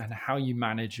decision-making and how you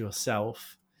manage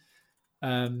yourself.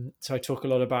 So I talk a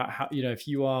lot about how, if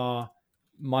you are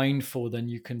mindful, then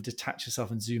you can detach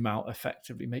yourself and zoom out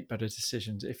effectively, make better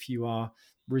decisions. If you are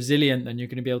resilient, then you're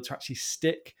going to be able to actually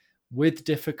stick with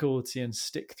difficulty and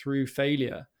stick through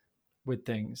failure with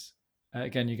things.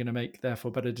 Again, you're going to make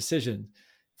therefore better decisions.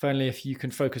 Finally, if you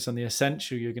can focus on the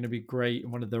essential, you're going to be great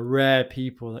and one of the rare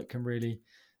people that can really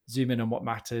zoom in on what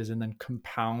matters and then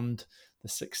compound the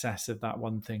success of that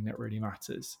one thing that really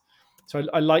matters. So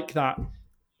I like that.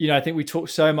 I think we talk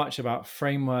so much about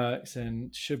frameworks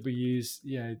and should we use,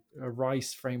 a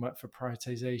RICE framework for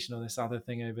prioritization or this other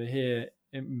thing over here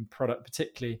in product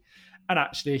particularly. And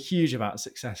actually a huge amount of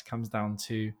success comes down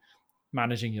to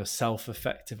managing yourself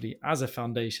effectively as a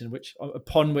foundation,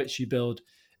 upon which you build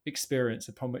experience,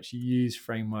 upon which you use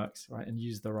frameworks, right? And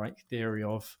use the right theory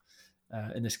of,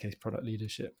 in this case, product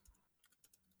leadership.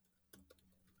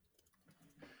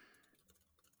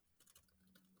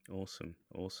 Awesome.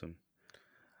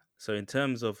 So in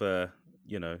terms of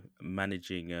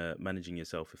managing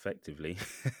yourself effectively,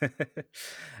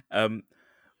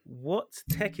 what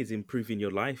tech is improving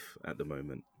your life at the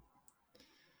moment?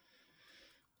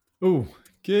 Oh,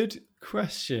 good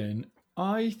question.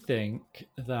 I think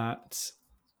that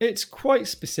it's quite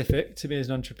specific to me as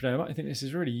an entrepreneur. I think this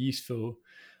is really useful.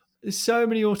 There's so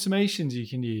many automations you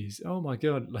can use. Oh my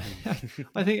God.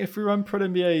 I think if we run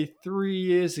ProdMBA 3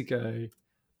 years ago,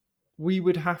 we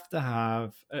would have to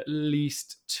have at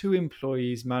least 2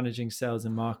 employees managing sales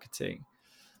and marketing.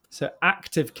 So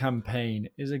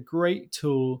ActiveCampaign is a great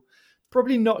tool.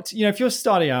 Probably not, if you're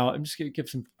starting out, I'm just going to give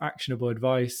some actionable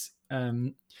advice.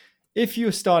 If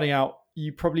you're starting out,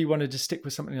 you probably want to just stick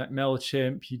with something like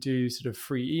MailChimp. You do sort of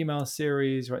free email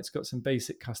series, right? It's got some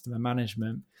basic customer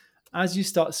management. As you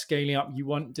start scaling up, you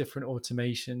want different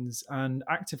automations, and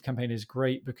ActiveCampaign is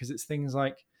great because it's things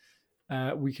like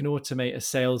we can automate a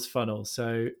sales funnel.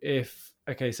 So if,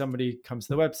 somebody comes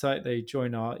to the website, they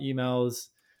join our emails,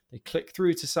 they click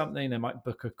through to something, they might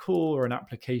book a call or an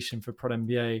application for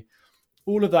ProdMBA.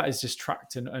 All of that is just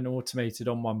tracked and automated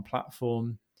on one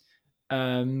platform.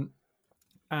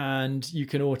 And you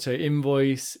can auto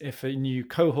invoice if a new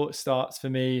cohort starts for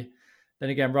me. Then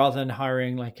again, rather than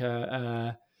hiring like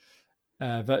a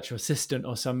virtual assistant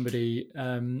or somebody,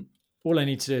 all I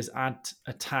need to do is add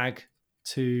a tag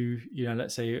to,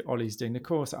 let's say Ollie's doing the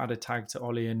course, add a tag to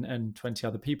Ollie and 20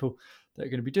 other people that are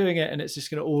going to be doing it. And it's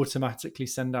just going to automatically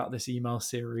send out this email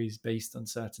series based on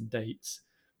certain dates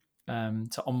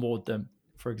to onboard them,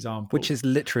 for example. Which is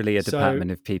literally a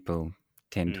department of people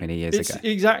 10, 20 years ago.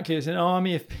 Exactly. It's an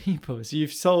army of people. So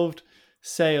you've solved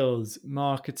sales,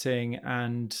 marketing,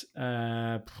 and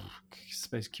I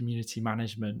suppose community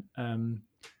management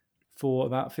for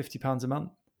about £50 a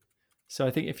month. So I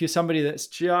think if you're somebody that's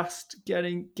just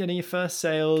getting your first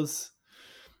sales,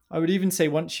 I would even say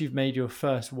once you've made your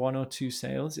first 1 or 2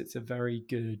 sales, it's a very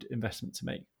good investment to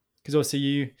make. Because also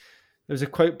there was a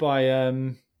quote by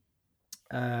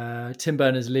Tim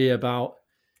Berners-Lee about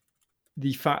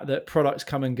the fact that products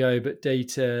come and go, but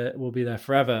data will be there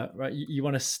forever, right? You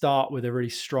want to start with a really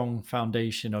strong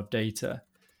foundation of data.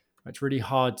 It's really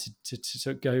hard to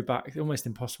sort of go back, almost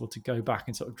impossible to go back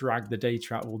and sort of drag the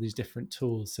data out of all these different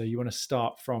tools. So you want to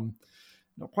start from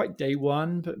not quite day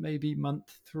one, but maybe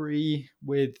month 3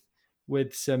 with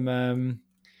some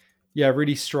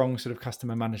really strong sort of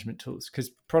customer management tools, because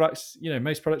products,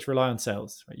 most products rely on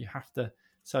sales, right? You have to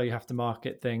sell, you have to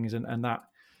market things, and that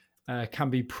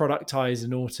can be productized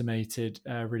and automated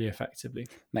really effectively.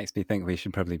 Makes me think we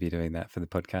should probably be doing that for the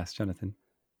podcast, Jonathan.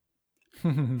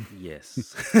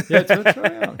 Yes. Yeah, do a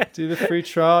trial. Do the free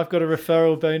trial. I've got a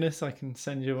referral bonus I can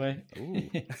send you away. Ooh.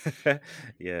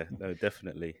 Yeah, no,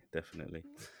 definitely.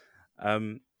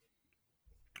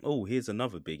 Here's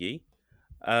another biggie.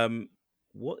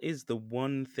 What is the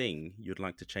one thing you'd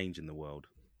like to change in the world?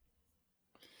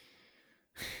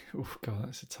 Oh God,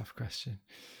 that's a tough question.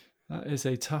 That is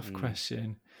a tough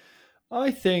question.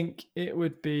 I think it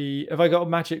would be, have I got a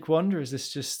magic wand, or is this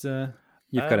just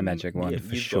You've got a magic wand,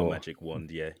 for sure. Got a magic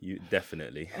wand, yeah, you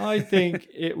definitely. I think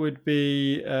it would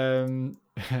be, I'm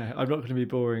not going to be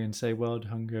boring and say world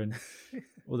hunger,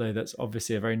 although that's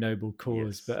obviously a very noble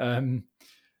cause, yes. But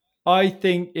I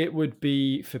think it would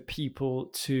be for people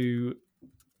to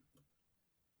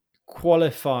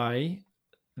qualify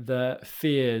the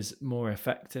fears more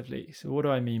effectively. So what do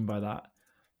I mean by that?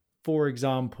 For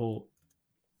example,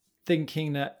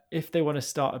 thinking that if they want to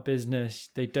start a business,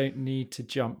 they don't need to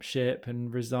jump ship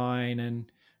and resign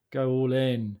and go all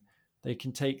in. They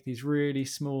can take these really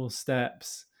small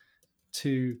steps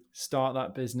to start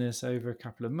that business over a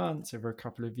couple of months, over a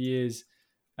couple of years,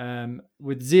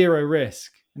 with zero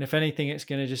risk. And if anything, it's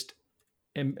going to just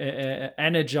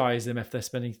energize them if they're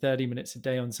spending 30 minutes a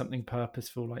day on something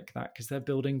purposeful like that, because they're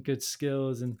building good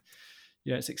skills and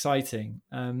it's exciting.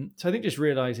 So I think just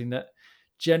realizing that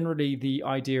generally the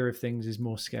idea of things is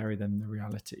more scary than the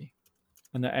reality,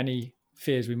 and that any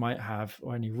fears we might have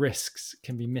or any risks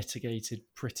can be mitigated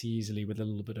pretty easily with a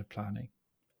little bit of planning.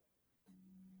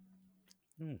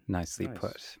 Nicely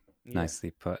put. Yeah.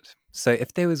 Nicely put. So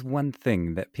if there was one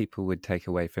thing that people would take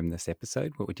away from this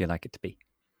episode, what would you like it to be?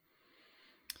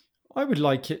 I would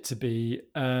like it to be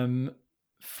on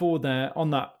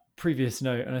that previous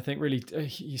note, and I think really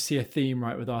you see a theme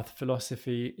right with our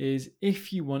philosophy, is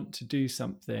if you want to do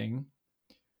something,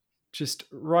 just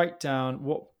write down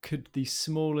what could the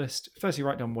smallest, firstly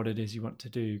write down what it is you want to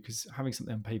do, because having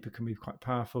something on paper can be quite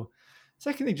powerful.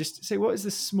 Secondly, just say, what is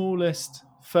the smallest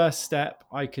first step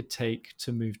I could take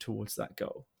to move towards that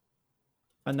goal?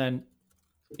 And then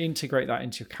integrate that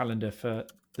into your calendar for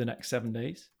the next 7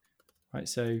 days, right?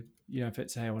 So, if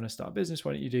it's, hey, I want to start a business,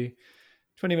 why don't you do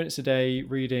 20 minutes a day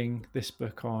reading this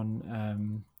book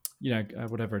on,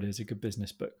 whatever it is, a good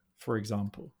business book, for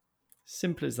example.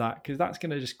 Simple as that, because that's going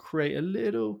to just create a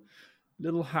little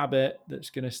habit that's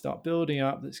going to start building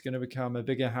up, that's going to become a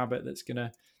bigger habit, that's going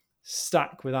to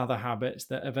stack with other habits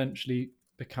that eventually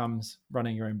becomes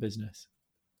running your own business,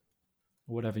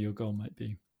 or whatever your goal might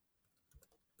be.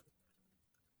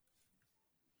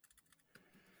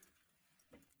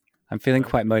 I'm feeling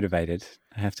quite motivated,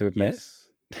 I have to admit.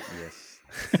 Yes.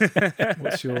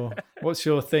 What's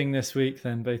your thing this week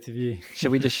then, both of you?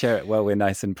 Shall we just share it while we're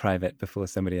nice and private before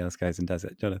somebody else goes and does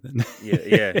it, Jonathan?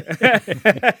 Yeah.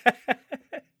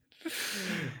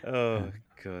 Oh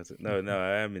God, no,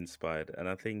 I am inspired, and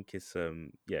I think it's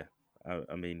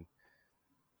I mean,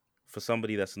 for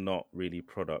somebody that's not really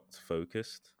product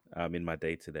focused, in my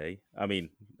day to day, I mean,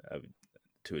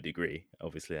 to a degree,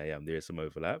 obviously I am. There is some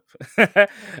overlap,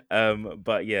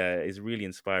 but yeah, it's really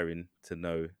inspiring to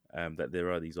know that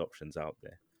there are these options out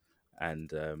there,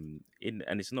 and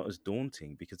it's not as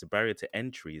daunting, because the barrier to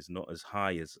entry is not as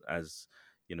high as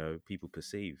people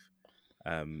perceive,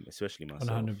 especially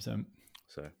myself. 100%.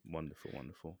 So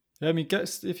wonderful. I mean,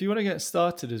 if you want to get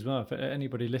started as well, for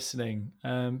anybody listening,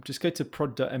 just go to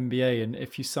prod.mba, and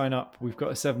if you sign up, we've got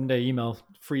a 7-day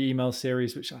free email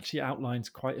series, which actually outlines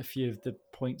quite a few of the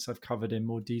points I've covered in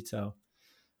more detail.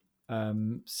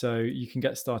 So you can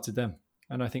get started then.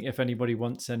 And I think if anybody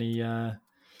wants any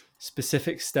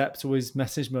specific steps, always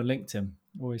message me on LinkedIn.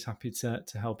 Always happy to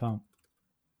help out.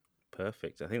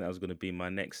 Perfect. I think that was going to be my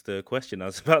next question. I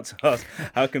was about to ask,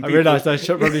 how can people... I realised I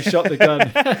probably shot the gun.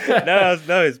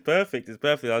 No, it's perfect.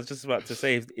 I was just about to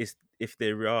say if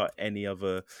there are any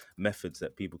other methods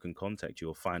that people can contact you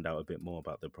or find out a bit more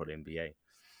about the Prod MBA.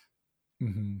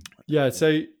 Mm-hmm. Yeah.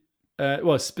 So,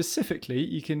 specifically,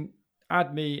 you can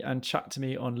add me and chat to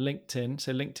me on LinkedIn.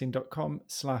 So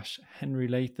linkedin.com/Henry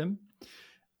Latham.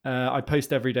 I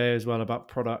post every day as well about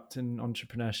product and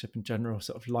entrepreneurship and general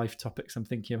sort of life topics I'm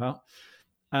thinking about.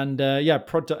 And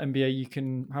prod.mba, you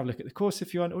can have a look at the course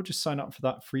if you want, or just sign up for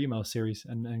that free email series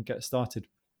and get started.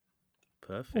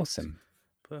 Perfect. Awesome.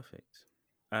 Perfect.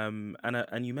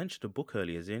 And you mentioned a book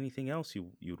earlier. Is there anything else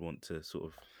you'd want to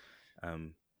sort of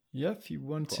Yeah, if you put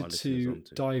our wanted listeners to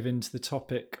onto? dive into the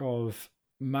topic of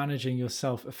managing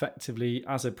yourself effectively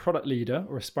as a product leader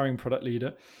or aspiring product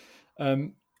leader,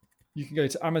 you can go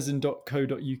to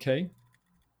amazon.co.uk.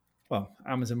 Well,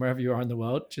 Amazon, wherever you are in the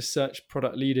world, just search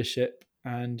product leadership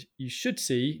and you should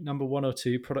see number 1 or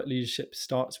 2, Product Leadership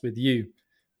Starts With You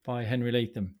by Henry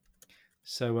Latham.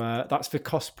 So that's for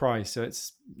cost price. So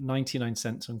it's 99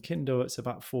 cents on Kindle. It's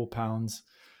about £4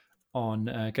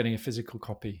 on getting a physical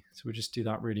copy. So we'll just do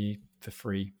that really for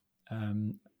free.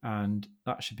 And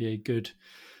that should be a good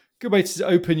way to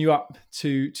open you up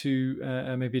to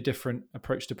maybe a different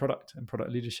approach to product and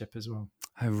product leadership as well.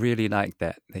 I really like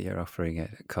that you're offering it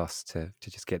at cost to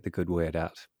just get the good word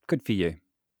out. Good for you.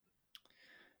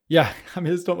 Yeah, I mean,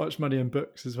 there's not much money in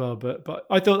books as well, but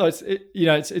I thought that's it,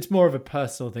 it's more of a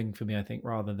personal thing for me, I think,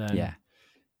 rather than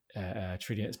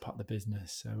treating it as part of the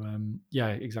business. So yeah,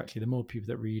 exactly. The more people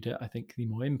that read it, I think the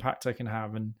more impact I can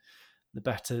have, and the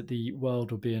better the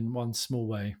world will be in one small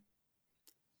way.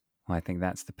 Well, I think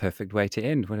that's the perfect way to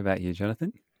end. What about you,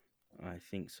 Jonathan? I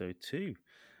think so too.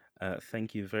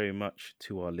 Thank you very much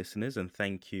to our listeners, and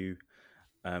thank you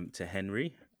to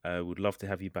Henry. Would love to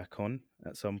have you back on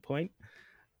at some point.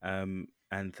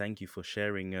 And thank you for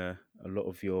sharing a lot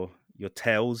of your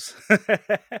tales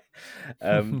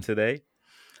today.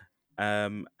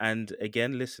 And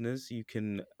again, listeners, you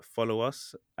can follow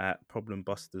us at Problem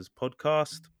Busters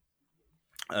Podcast.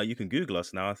 You can Google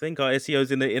us now. I think our SEO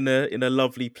is in a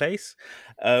lovely place.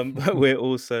 But we're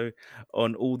also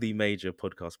on all the major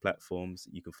podcast platforms.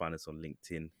 You can find us on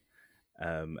LinkedIn,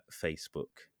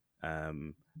 Facebook,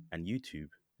 and YouTube.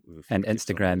 With a few And clips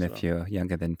on there Instagram as if well. you're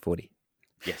younger than 40.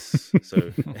 Yes.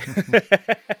 So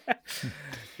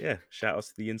yeah, shout outs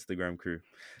to the Instagram crew.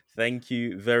 Thank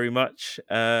you very much,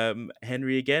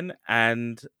 Henry, again.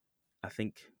 And I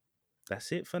think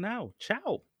that's it for now.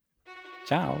 Ciao.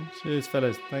 Ciao. Cheers,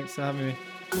 fellas. Thanks for having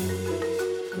me.